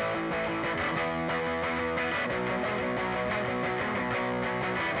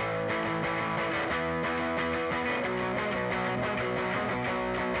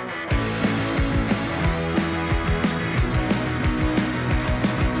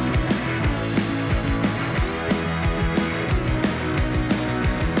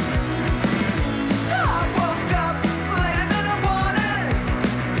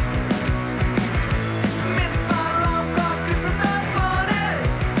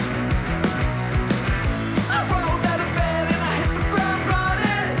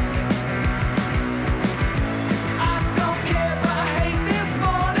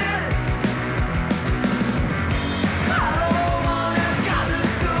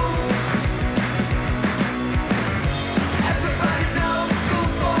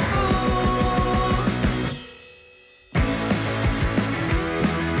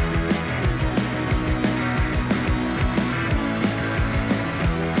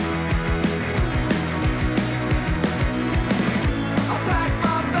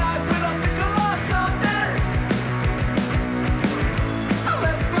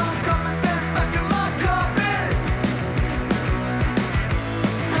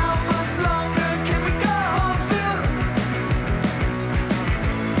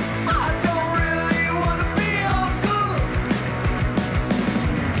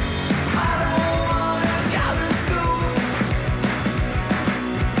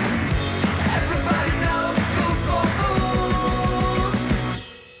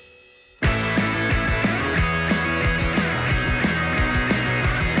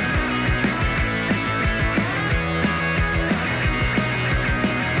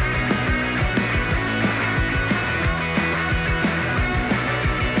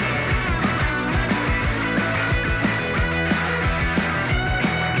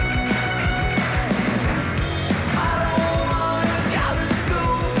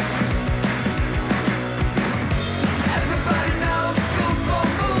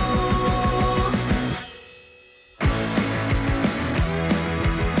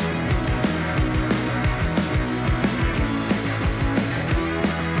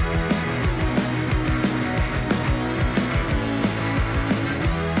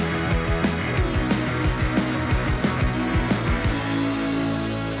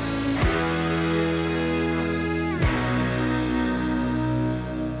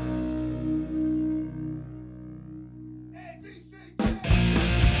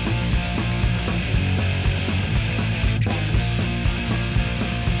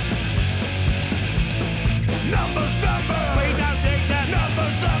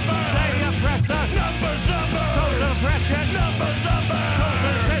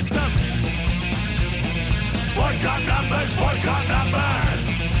 Boycott numbers, boycott numbers.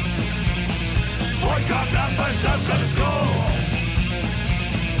 Boycott numbers, don't go to school.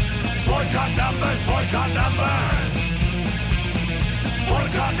 Boycott numbers, boycott numbers.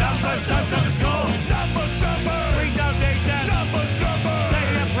 Boycott numbers, don't go to school. Numbers, numbers. We don't need them. Numbers, numbers. They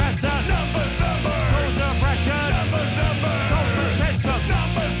oppress us. Numbers, numbers. Cause oppression. Numbers, numbers. Cultural system.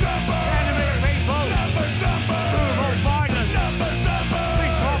 Numbers, numbers. Enemy people. Numbers, numbers. Move on violence. Numbers, numbers.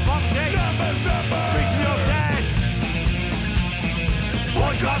 Peaceful property. Numbers, numbers. Reach your dead.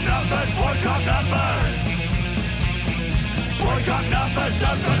 Boycott numbers, boycott numbers. Boycott numbers,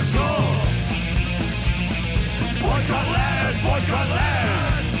 don't go to school. Boycott letters, boycott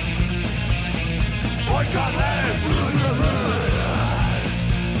letters. Boycott letters.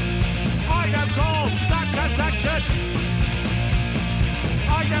 I don't call that transaction.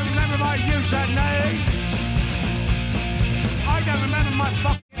 I don't remember my username. I don't remember my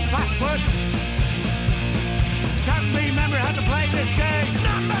fucking password. Can't remember how to play this game.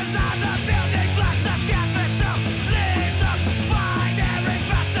 Numbers on the building blocks of capital. Leaves of binary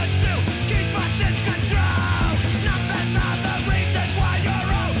patterns to keep us in control. Numbers are the reason why you're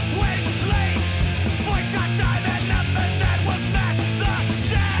always late. Boycott time and numbers that will smash the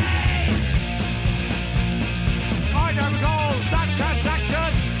state. I don't recall that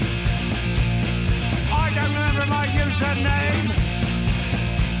transaction. I don't remember my username.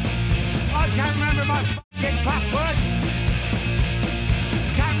 I can't remember my fucking password.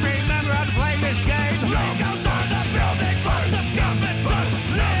 Can't remember how to play this game. Legos on the building blocks of government books.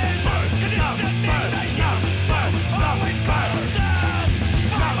 Numbers, numbers, numbers, always concerned.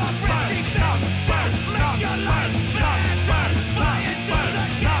 Power printing numbers, make your lives better. Buy into the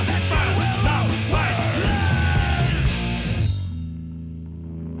game that you will always lose.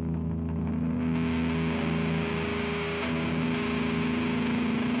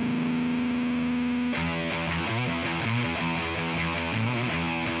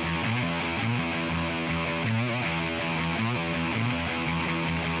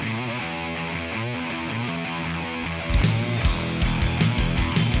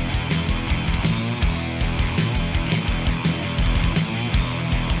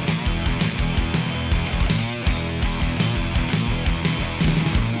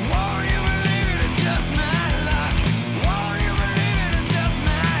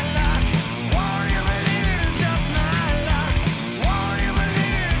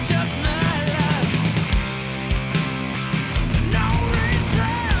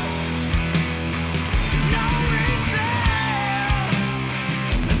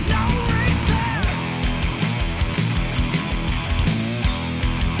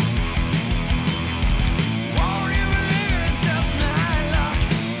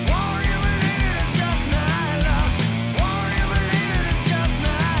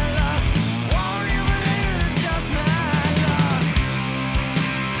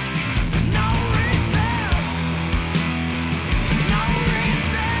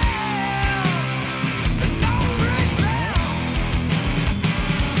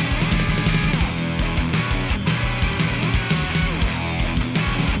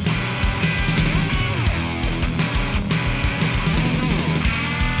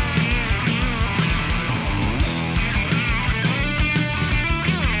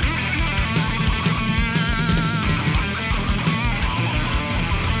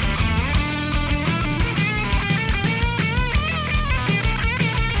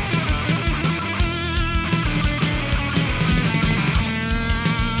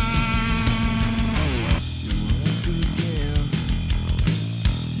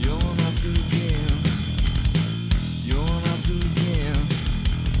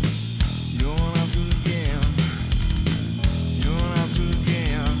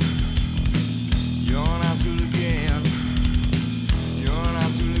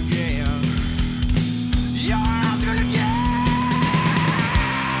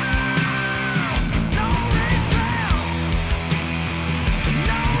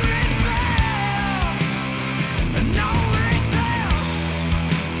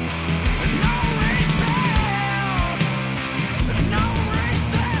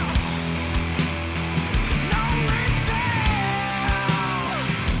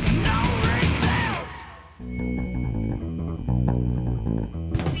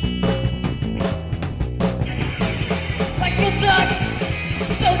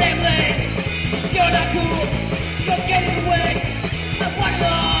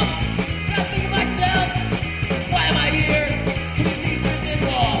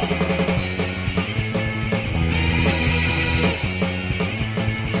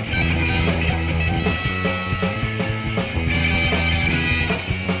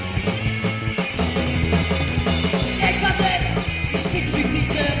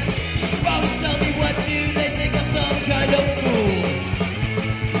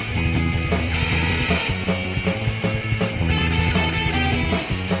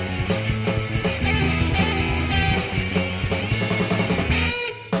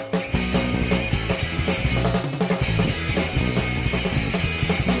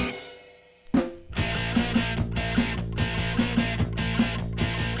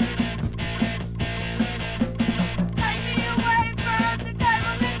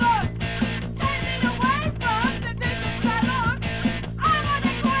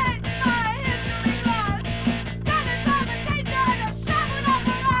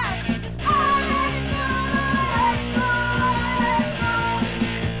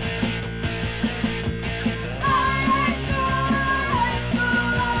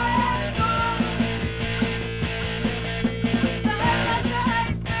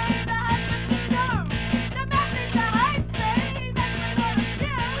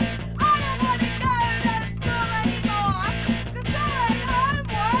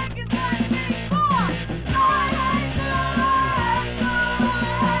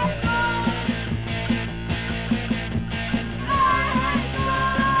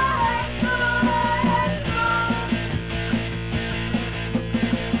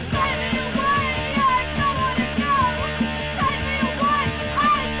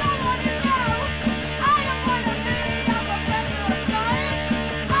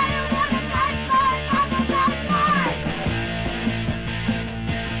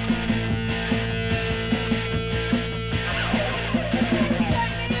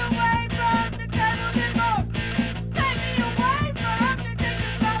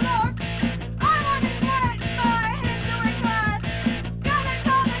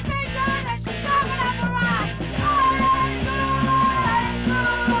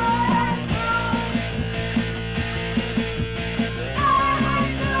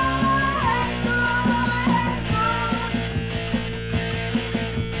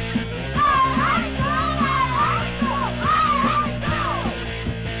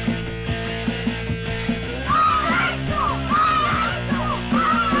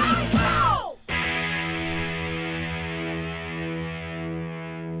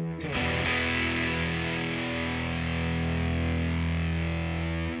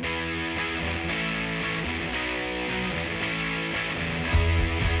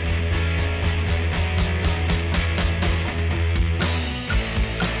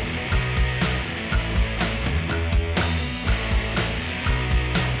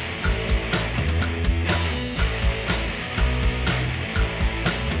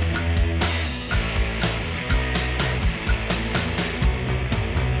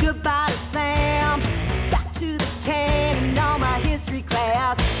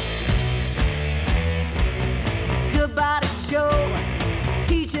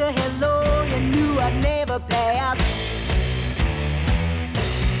 you knew I'd never pass.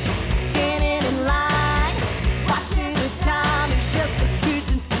 Standing in line, watching the time, it's just for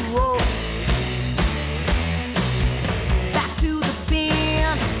kids in school. Back to the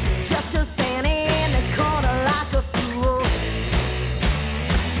bin, just to stand in the corner like a fool.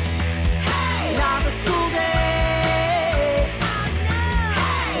 Another school day,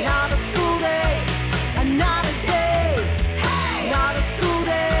 another school day, another day, another school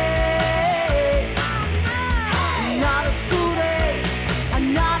day, another school day,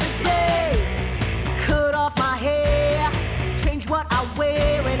 another day. Cut off my hair, change what I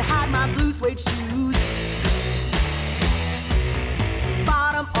wear, and hide my blue suede shoes.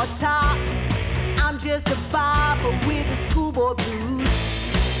 Bottom or top, I'm just a bopper with the schoolboy blues.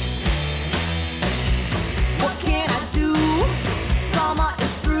 What can I do? Summer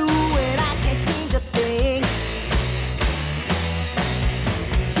is through and I can't change a thing.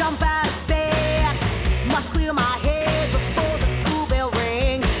 Jump out of bed, must clear my head before the school bell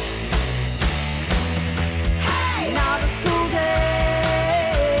ring. Another school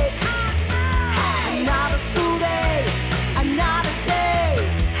day, another school day, another day,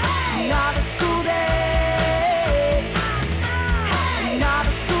 another school day,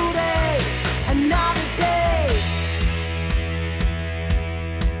 another school day, another day.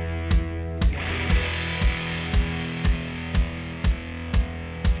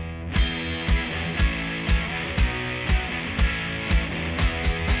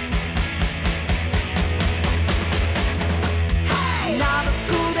 Another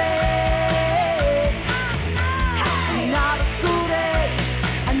school day, another school day,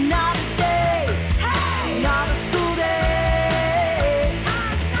 another day, another school day,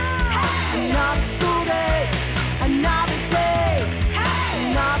 another school day, another day,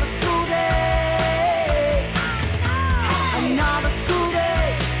 another school day, another school day,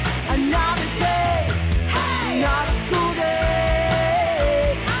 another day, another school day,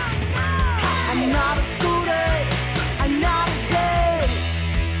 another school day, another day.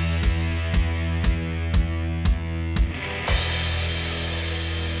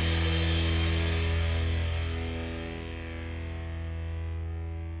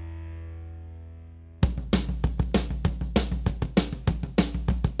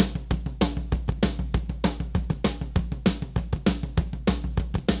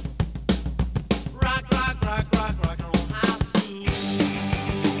 Rock, rock, rock, rock, rock and roll high school.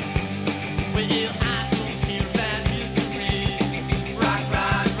 Well, I don't care about history. Rock,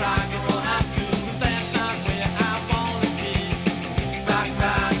 rock, rock and roll high school, 'cause that's not where I wanna be. Rock,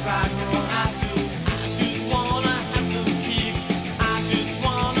 rock, rock and roll high school. I just wanna have some kicks. I just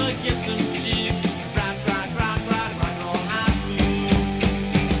wanna get some chicks. Rock, rock, rock, rock, rock and roll high school.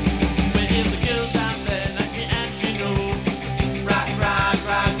 Well, the girls out there like me and you know. Rock, rock,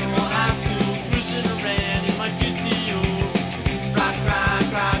 rock and roll high school, cruising around in my GTO. Rock, rock,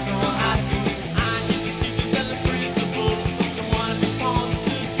 rock and roll high school. I hear the teachers and the principal, the one who wants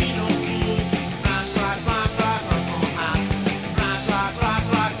to be no fool. Rock, rock, rock, rock, rock and roll high school. Rock, rock, rock,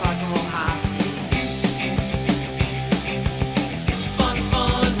 rock, rock and roll high school. Fun,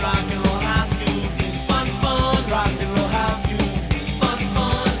 fun, rock and roll high school. Fun, fun, rock and roll high school. Fun,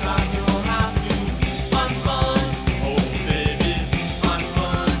 fun, rock and roll high school. Fun, fun, oh baby. Fun,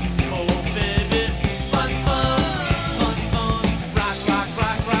 fun, oh baby. Fun, fun, fun, fun. Rock, rock,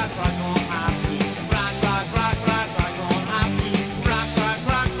 rock, rock, rock and roll high school. Rock, rock, rock, rock, rock and roll high school. Rock, rock,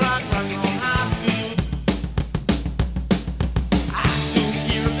 rock, rock, rock and roll high school. I don't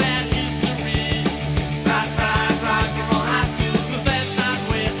care about history. Rock, rock, rock and roll high school, 'cause that's not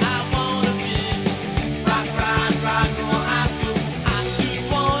where I wanna be. Rock, rock, rock and roll high school. I just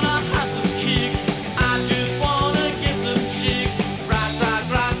wanna have some kicks. I just wanna get some chicks. Rock, rock,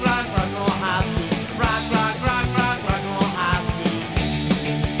 rock, rock, rock and roll high school. Rock, rock, rock, rock, rock and roll high school.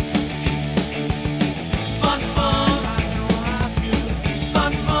 Fun, fun, rock and roll high school.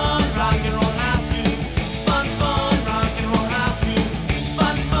 Fun, fun, rock and roll high school. Fun, fun, rock and roll high school.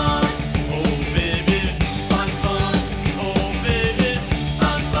 Fun, fun, oh baby. Fun, fun, oh baby.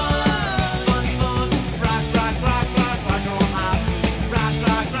 Fun, fun, fun, fun. Rock, rock, rock, rock, rock and roll high school. Rock,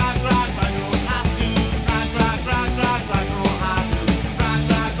 rock, rock, rock, rock and roll high school. Rock, rock, rock, rock, rock and roll high school. Rock,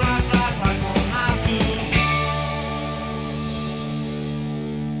 rock, rock, rock, rock and roll high school.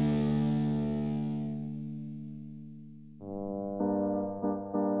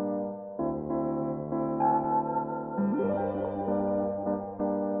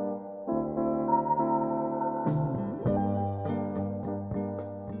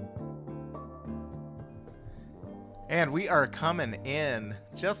 And we are coming in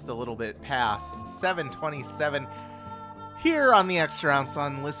just a little bit past 7:27 Here on the Extra Ounce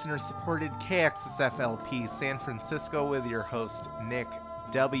on listener-supported KXSF LP San Francisco with your host, Nick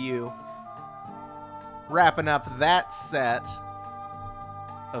W. Wrapping up that set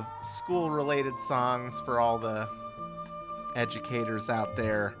of school-related songs for all the educators out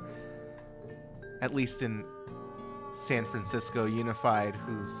there, at least in San Francisco Unified,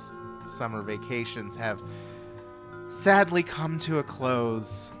 whose summer vacations have sadly come to a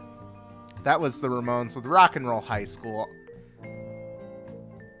close. That was the Ramones with Rock and Roll High School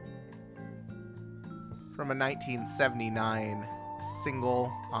from a 1979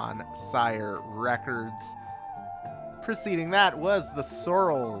 single on Sire Records. Preceding that was the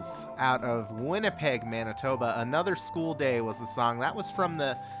Sorrels out of Winnipeg, Manitoba. Another School Day was the song. That was from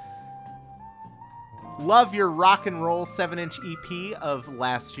the Love Your Rock and Roll 7-inch EP of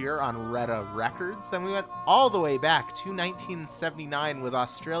last year on Retta Records. Then we went all the way back to 1979 with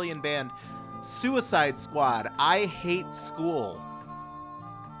Australian band Suicide Squad, I Hate School,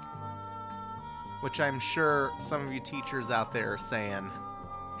 which I'm sure some of you teachers out there are saying,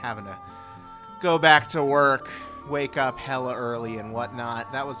 having to go back to work, wake up hella early and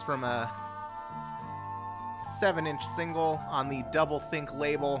whatnot. That was from a 7-inch single on the Double Think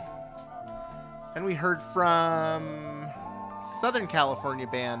label. And we heard from Southern California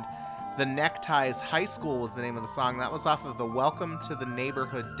band The Neckties. High School was the name of the song. That was off of the Welcome to the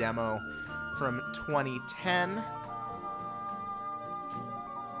Neighborhood demo from 2010.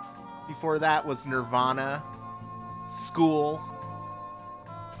 Before that was Nirvana, School,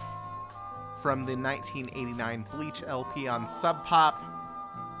 from the 1989 Bleach LP on Sub Pop.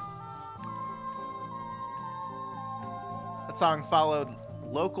 That song followed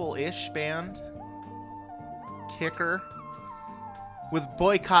local-ish band Kicker with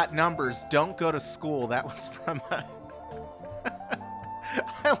Boycott Numbers, Don't Go to School. That was from a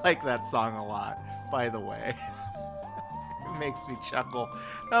I like that song a lot, by the way. It makes me chuckle.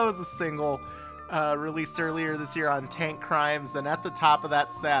 That was a single released earlier this year on Tank Crimes, and at the top of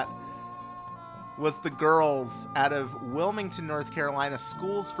that set was the Girls out of Wilmington, North Carolina,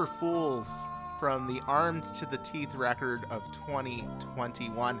 Schools for Fools, from the Armed to the Teeth record of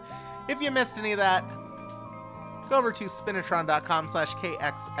 2021. If you missed any of that, go over to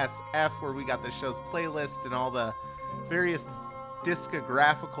spinatron.com/KXSF, where we got the show's playlist and all the various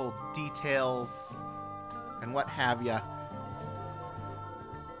discographical details and what have ya.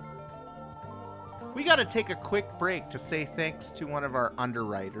 We got to take a quick break to say thanks to one of our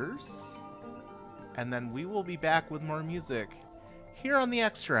underwriters, and then we will be back with more music here on the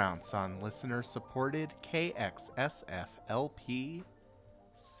Extra Ounce on listener-supported KXSF LP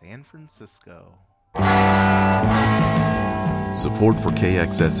San Francisco. Support for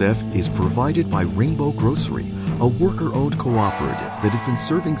KXSF is provided by Rainbow Grocery, a worker-owned cooperative that has been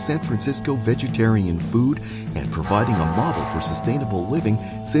serving San Francisco vegetarian food and providing a model for sustainable living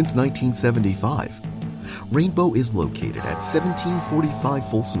since 1975. Rainbow is located at 1745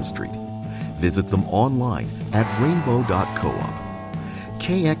 Folsom Street. Visit them online at rainbow.coop.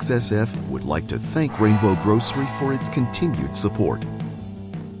 KXSF would like to thank Rainbow Grocery for its continued support.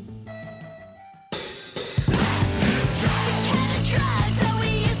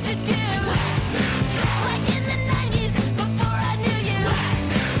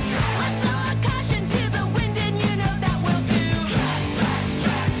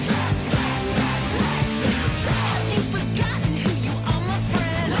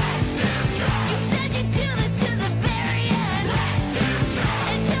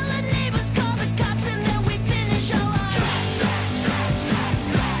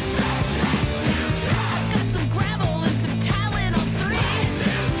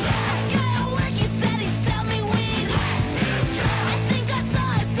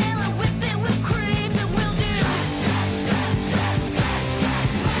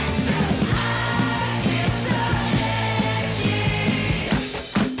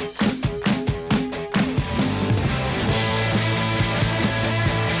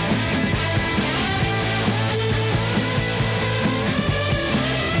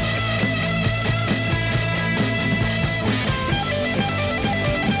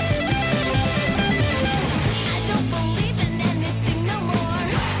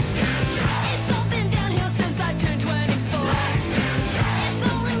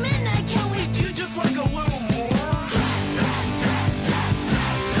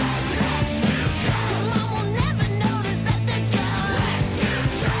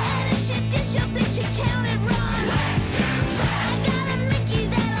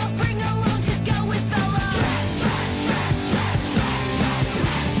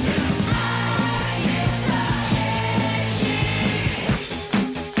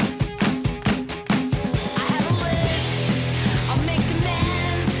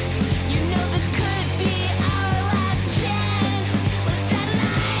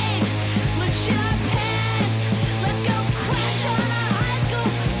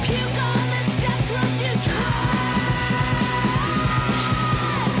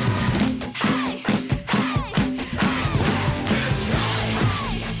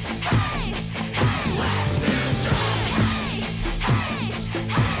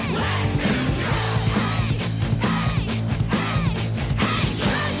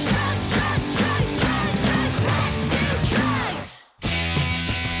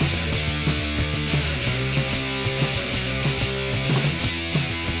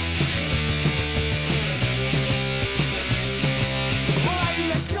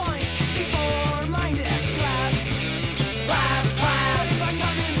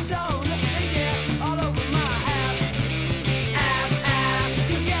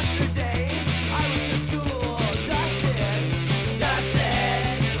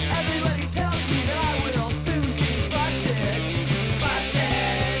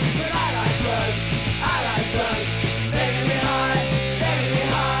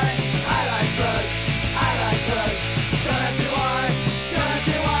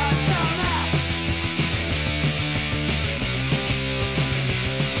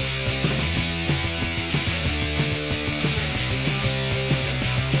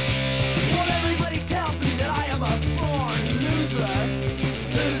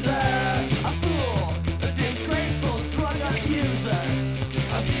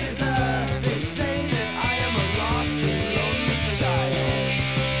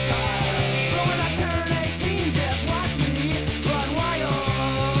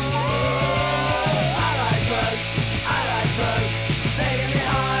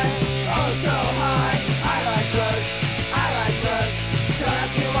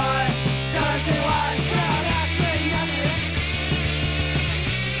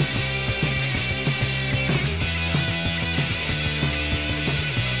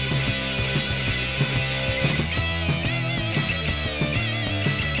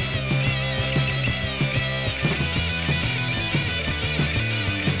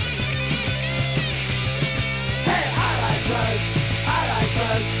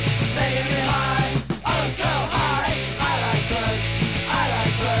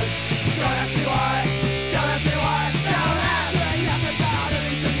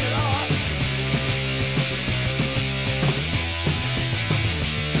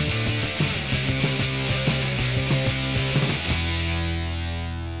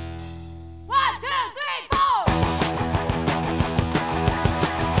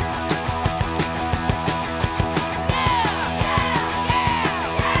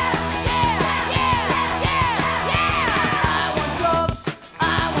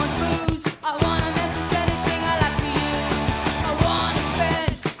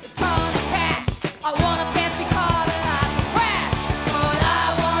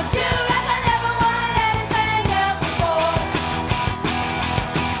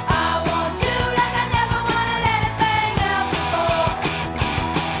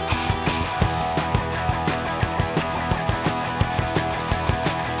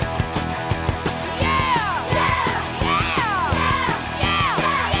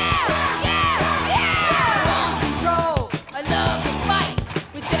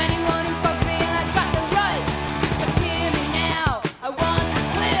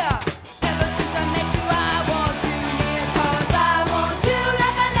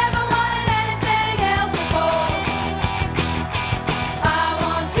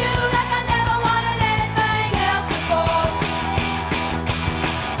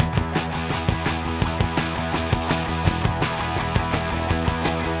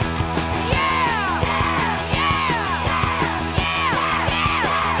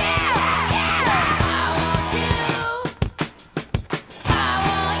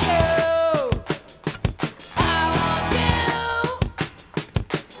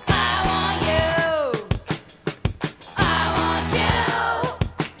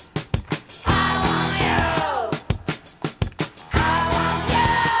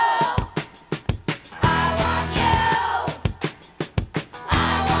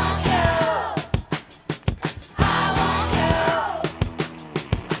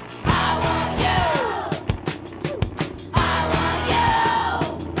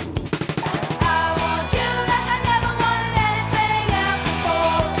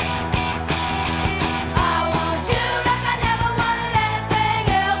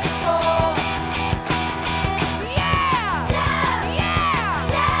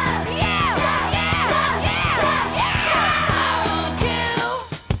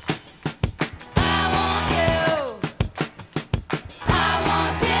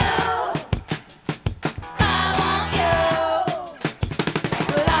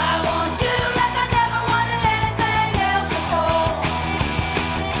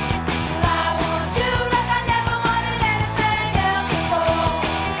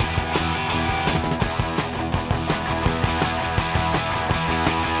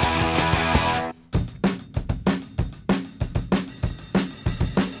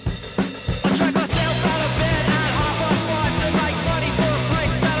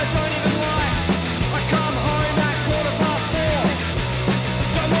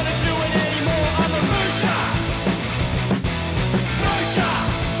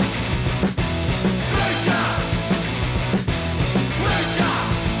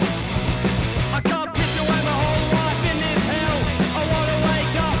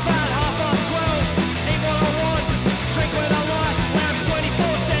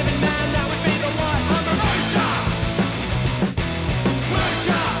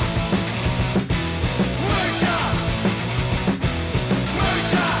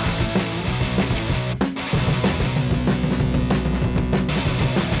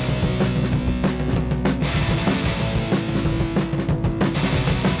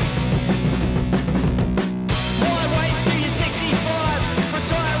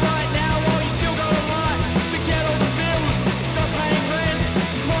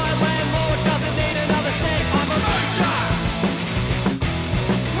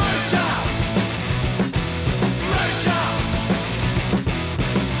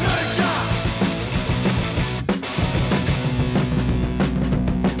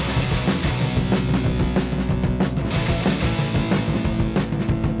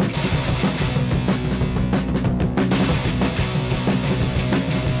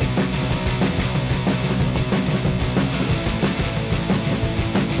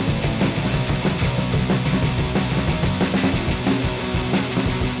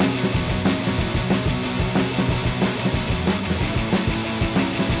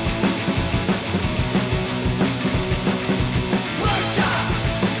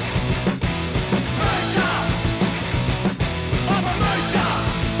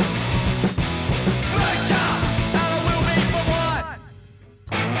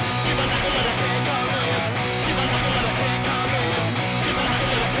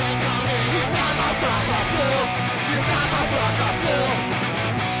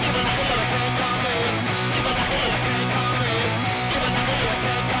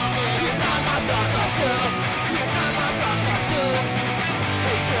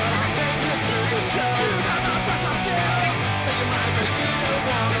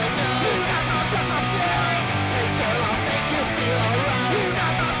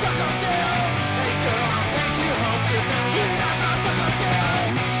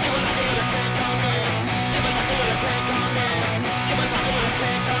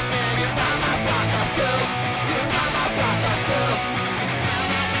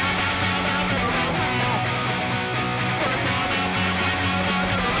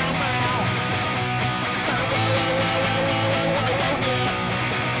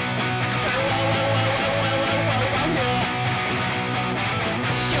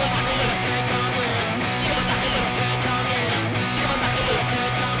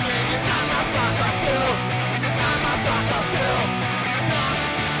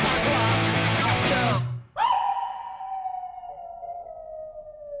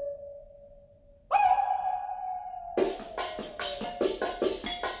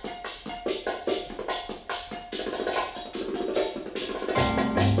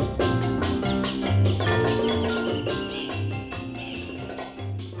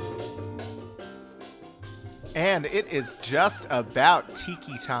 And it is just about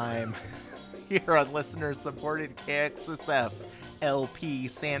tiki time here on listener-supported KXSF LP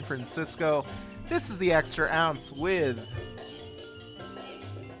San Francisco. This is the Extra Ounce with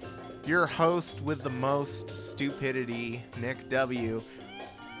your host with the most stupidity, Nick W.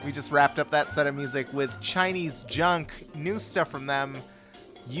 We just wrapped up that set of music with Chinese Junk. New stuff from them.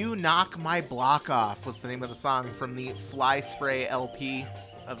 You Knock My Block Off was the name of the song from the Fly Spray LP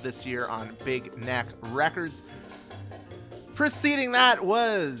of this year on Big Neck Records. Preceding that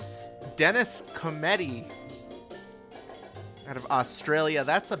was Dennis Cometti out of Australia.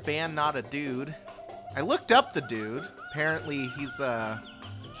 That's a band, not a dude. I looked up the dude. Apparently he's a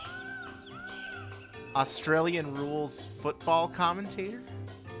Australian rules football commentator.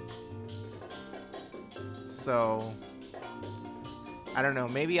 So, I don't know.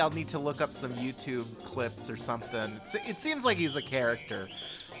 Maybe I'll need to look up some YouTube clips or something. It seems like he's a character.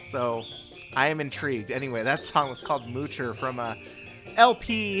 So, I am intrigued. Anyway, that song was called Moocher from a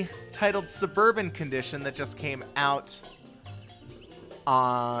LP titled Suburban Condition that just came out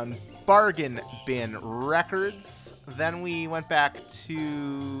on Bargain Bin Records. Then we went back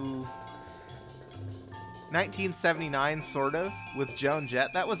to 1979, sort of, with Joan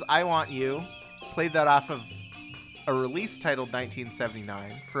Jett. That was I Want You. Played that off of a release titled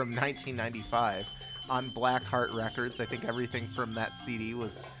 1979 from 1995 on Blackheart Records. I think everything from that CD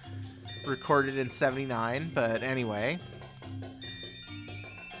was recorded in 79, but anyway.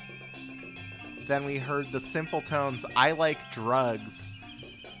 Then we heard the Simple Tones' I Like Drugs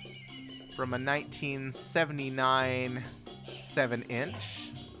from a 1979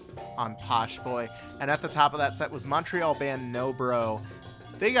 7-inch on Posh Boy. And at the top of that set was Montreal band No Bro.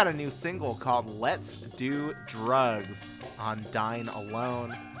 They got a new single called Let's Do Drugs on Dine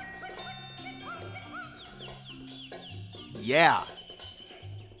Alone. Yeah,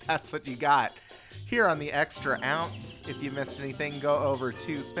 that's what you got here on the Extra Ounce. If you missed anything, go over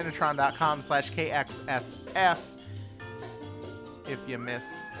to spinatron.com/KXSF. If you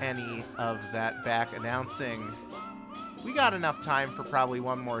missed any of that back announcing, we got enough time for probably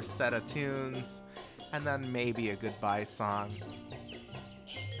one more set of tunes and then maybe a goodbye song.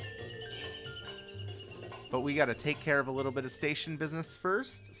 But we got to take care of a little bit of station business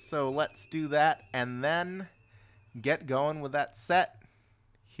first, so let's do that and then get going with that set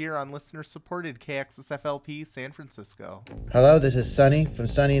here on listener-supported KXSFLP San Francisco. Hello, this is Sunny from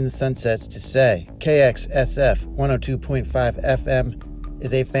Sunny in the Sunsets to say KXSF 102.5 FM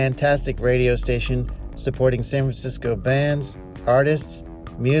is a fantastic radio station supporting San Francisco bands, artists,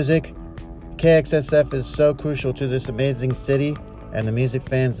 music. KXSF is so crucial to this amazing city and the music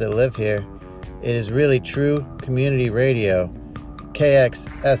fans that live here. It is really true community radio.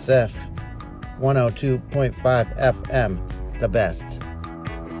 KXSF 102.5 FM, the best.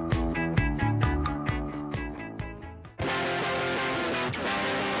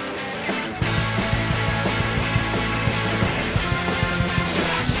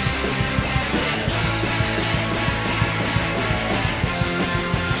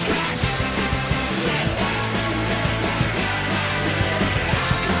 Scratch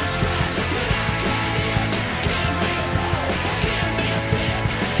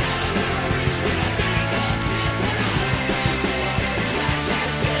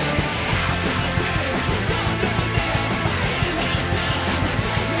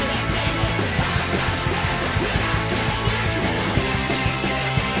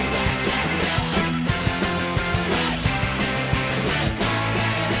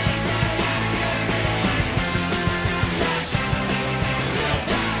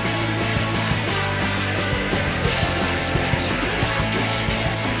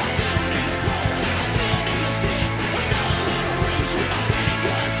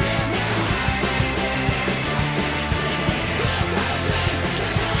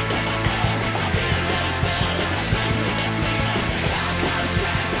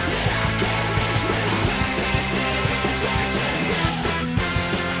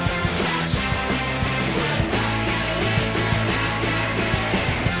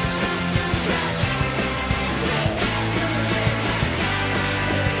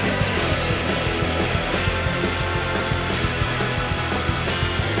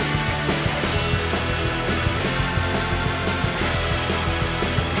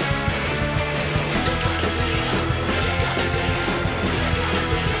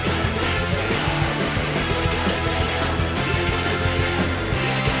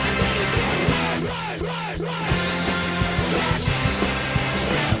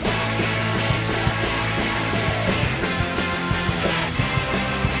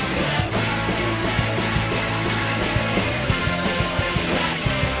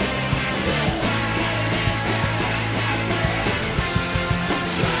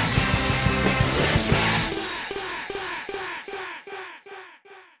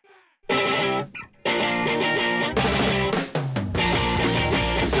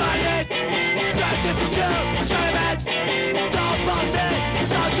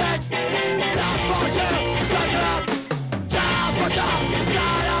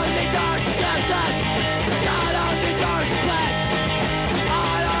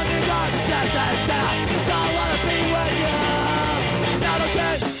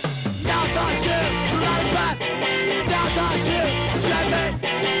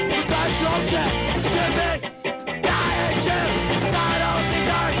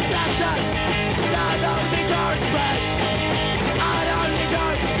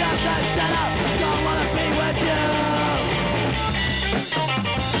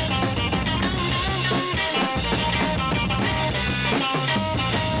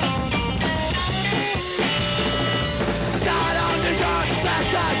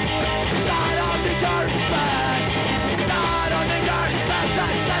satisfaction. I don't need your respect. I don't need your respect.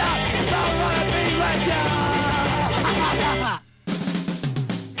 Shut up. Don't wanna be with you.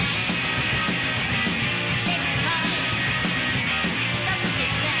 Change is coming. That's what they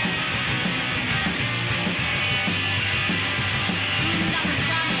say. Nothing's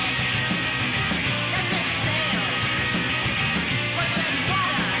coming. That's just sail. We're treading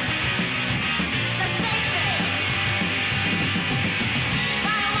water. The state fail.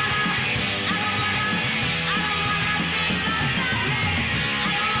 I don't wanna think about it. I don't wanna talk about it. I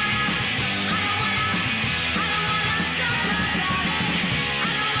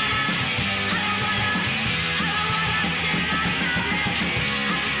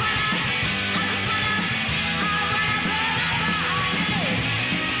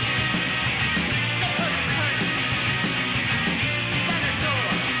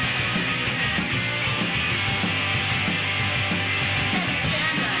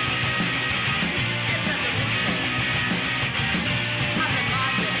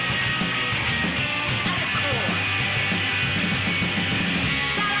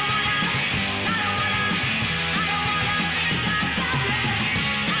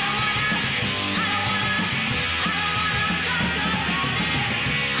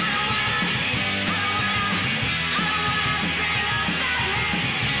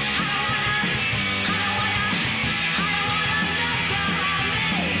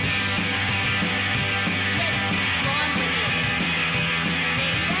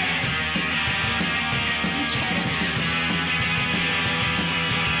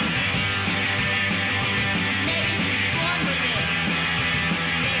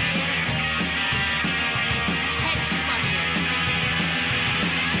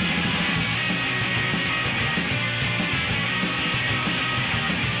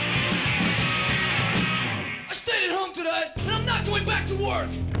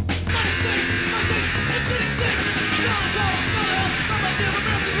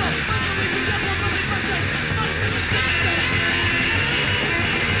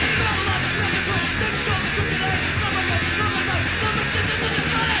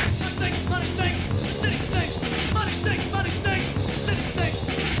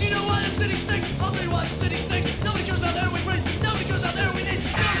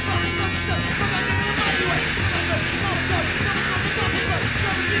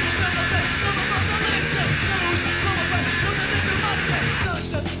don't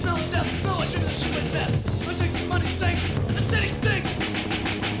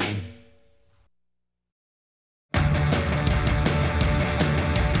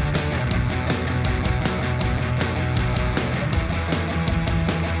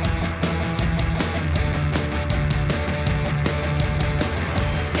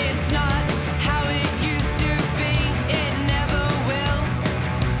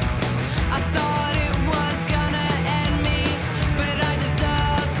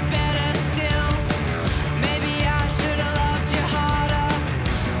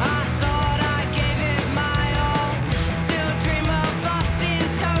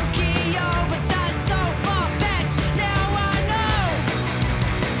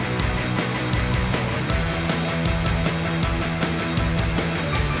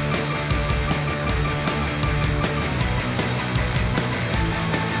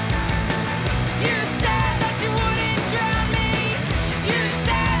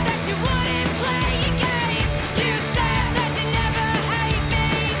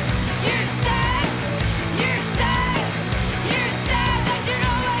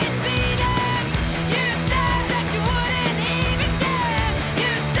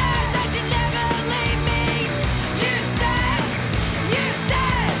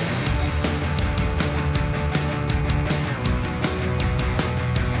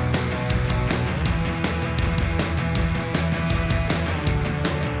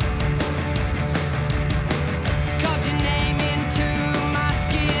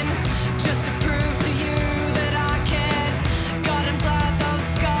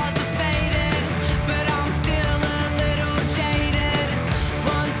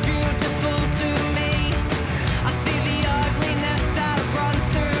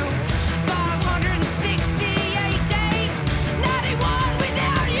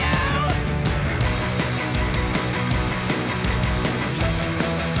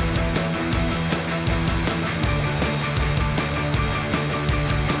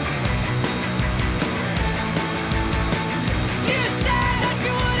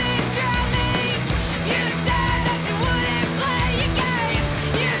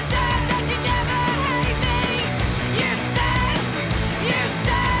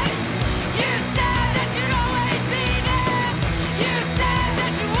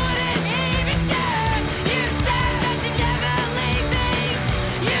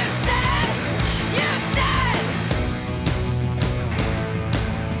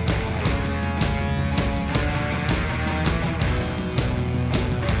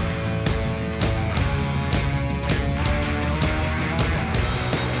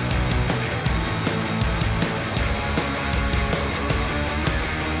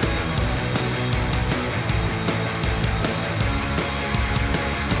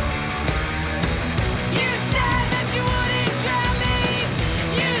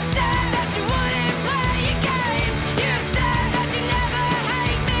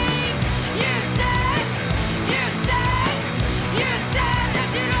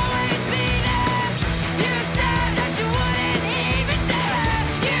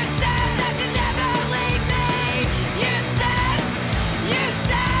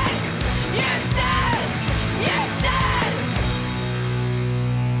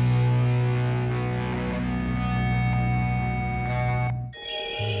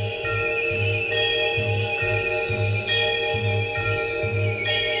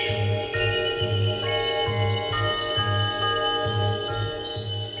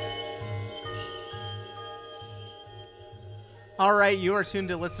All right, you are tuned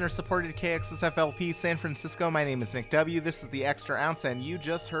to listener-supported KXSFLP San Francisco. My name is Nick W. This is the Extra Ounce, and you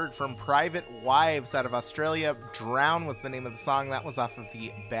just heard from Private Wives out of Australia. Drown was the name of the song. That was off of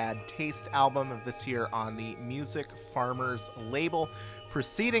the Bad Taste album of this year on the Music Farmers label.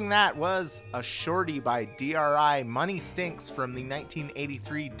 Preceding that was a shorty by DRI, Money Stinks, from the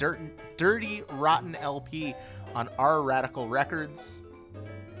 1983 Dirty Rotten LP on R Radical Records.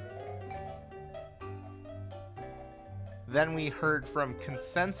 Then we heard from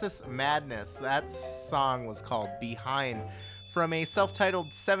Consensus Madness. That song was called Behind, from a self-titled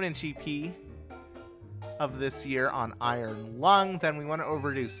 7-inch EP of this year on Iron Lung. Then we went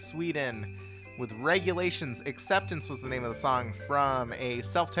over to Sweden with Regulations. Acceptance was the name of the song, from a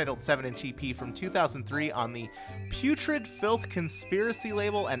self-titled 7-inch EP from 2003 on the Putrid Filth Conspiracy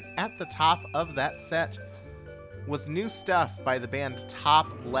label. And at the top of that set was new stuff by the band Top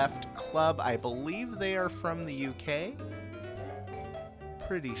Left Club. I believe they are from the UK.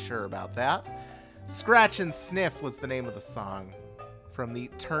 Pretty sure about that. Scratch and Sniff was the name of the song, from the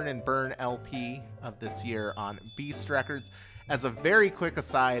Turn and Burn LP of this year on Beast Records. As a very quick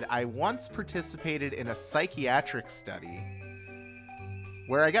aside, I once participated in a psychiatric study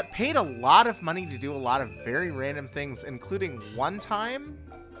where I got paid a lot of money to do a lot of very random things, including one time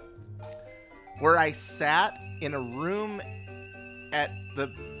where I sat in a room at the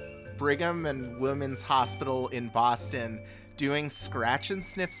Brigham and Women's Hospital in Boston doing scratch and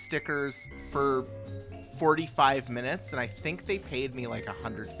sniff stickers for 45 minutes, and I think they paid me like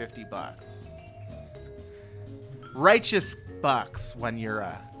 $150. Righteous bucks when you're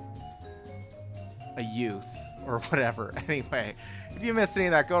a youth or whatever. Anyway, if you missed any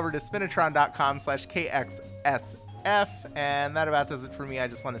of that, go over to spinatron.com/KXSF, and that about does it for me. I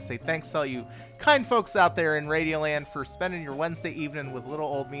just want to say thanks to all you kind folks out there in Radioland for spending your Wednesday evening with little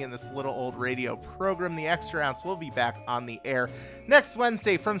old me and this little old radio program. The Extra Ounce will be back on the air next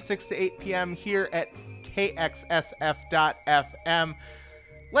Wednesday from 6 to 8 p.m. here at KXSF.FM.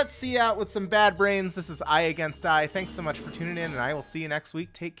 Let's see you out with some Bad Brains. This is Eye Against Eye. Thanks so much for tuning in, and I will see you next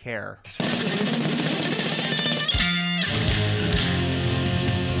week. Take care.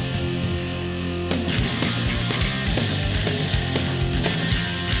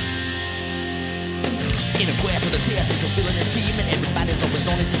 In a graph of the test, it's fulfilling the team, and everybody's always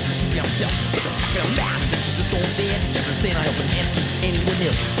on it just to see himself. But the fucking amount that you just don't dare, never stand on helping empty anyone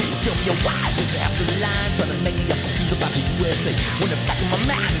else. So tell me why, was it after the line, trying to make me confused about the USA. When the fact in my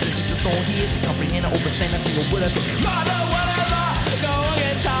mind is that you just don't hear, to comprehend or understand, I see no what I say. Mother, whatever, go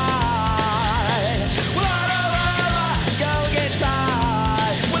get tired. Whatever, go get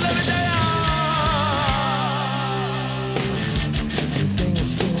tired. Well, every day I'm singing a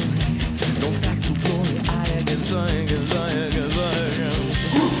story, no factual glory.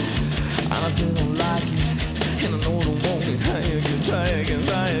 And I still don't like it, and I know I don't want it. Try again.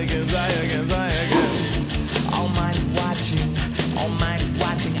 Almighty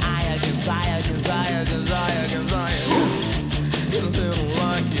watching, eye against eye. And I still don't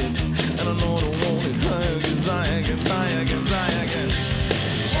like it, and I know I don't want it. Try again.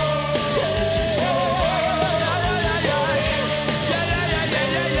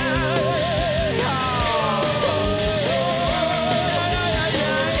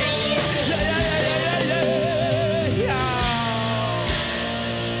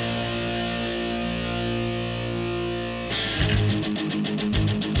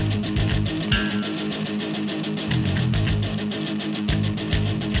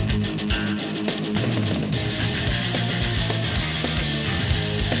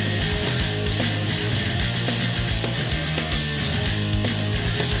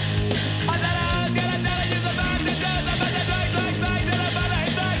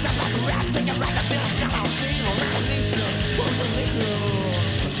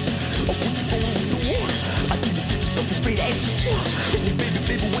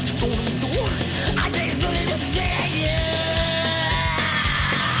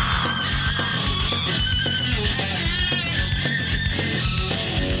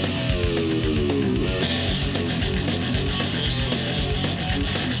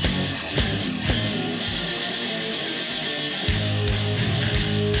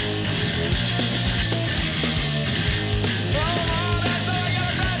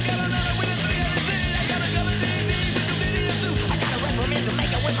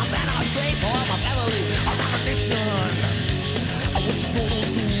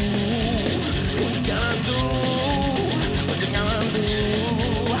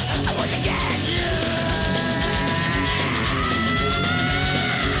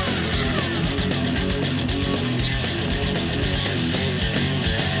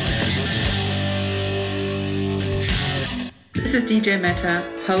 This is DJ Meta,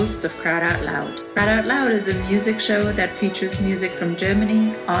 host of Crowd Out Loud. Crowd Out Loud is a music show that features music from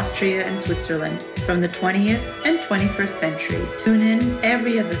Germany, Austria, and Switzerland from the 20th and 21st century. Tune in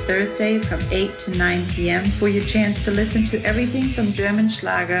every other Thursday from 8 to 9 p.m. for your chance to listen to everything from German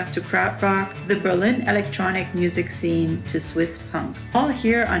Schlager to krautrock to the Berlin electronic music scene to Swiss punk. All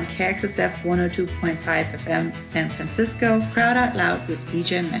here on KXSF 102.5 FM San Francisco. Crowd Out Loud with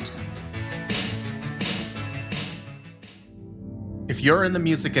DJ Meta. If you're in the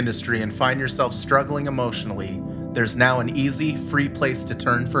music industry and find yourself struggling emotionally, there's now an easy, free place to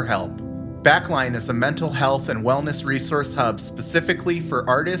turn for help. Backline is a mental health and wellness resource hub specifically for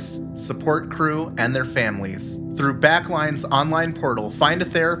artists, support crew, and their families. Through Backline's online portal, find a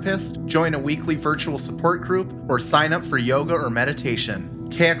therapist, join a weekly virtual support group, or sign up for yoga or meditation.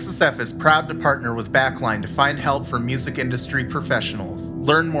 KXSF is proud to partner with Backline to find help for music industry professionals.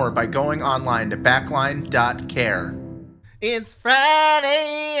 Learn more by going online to backline.care. It's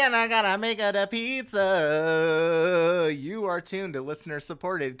Friday and I gotta make a pizza. You are tuned to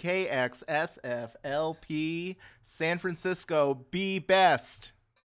listener-supported KXSF LP San Francisco. Be best.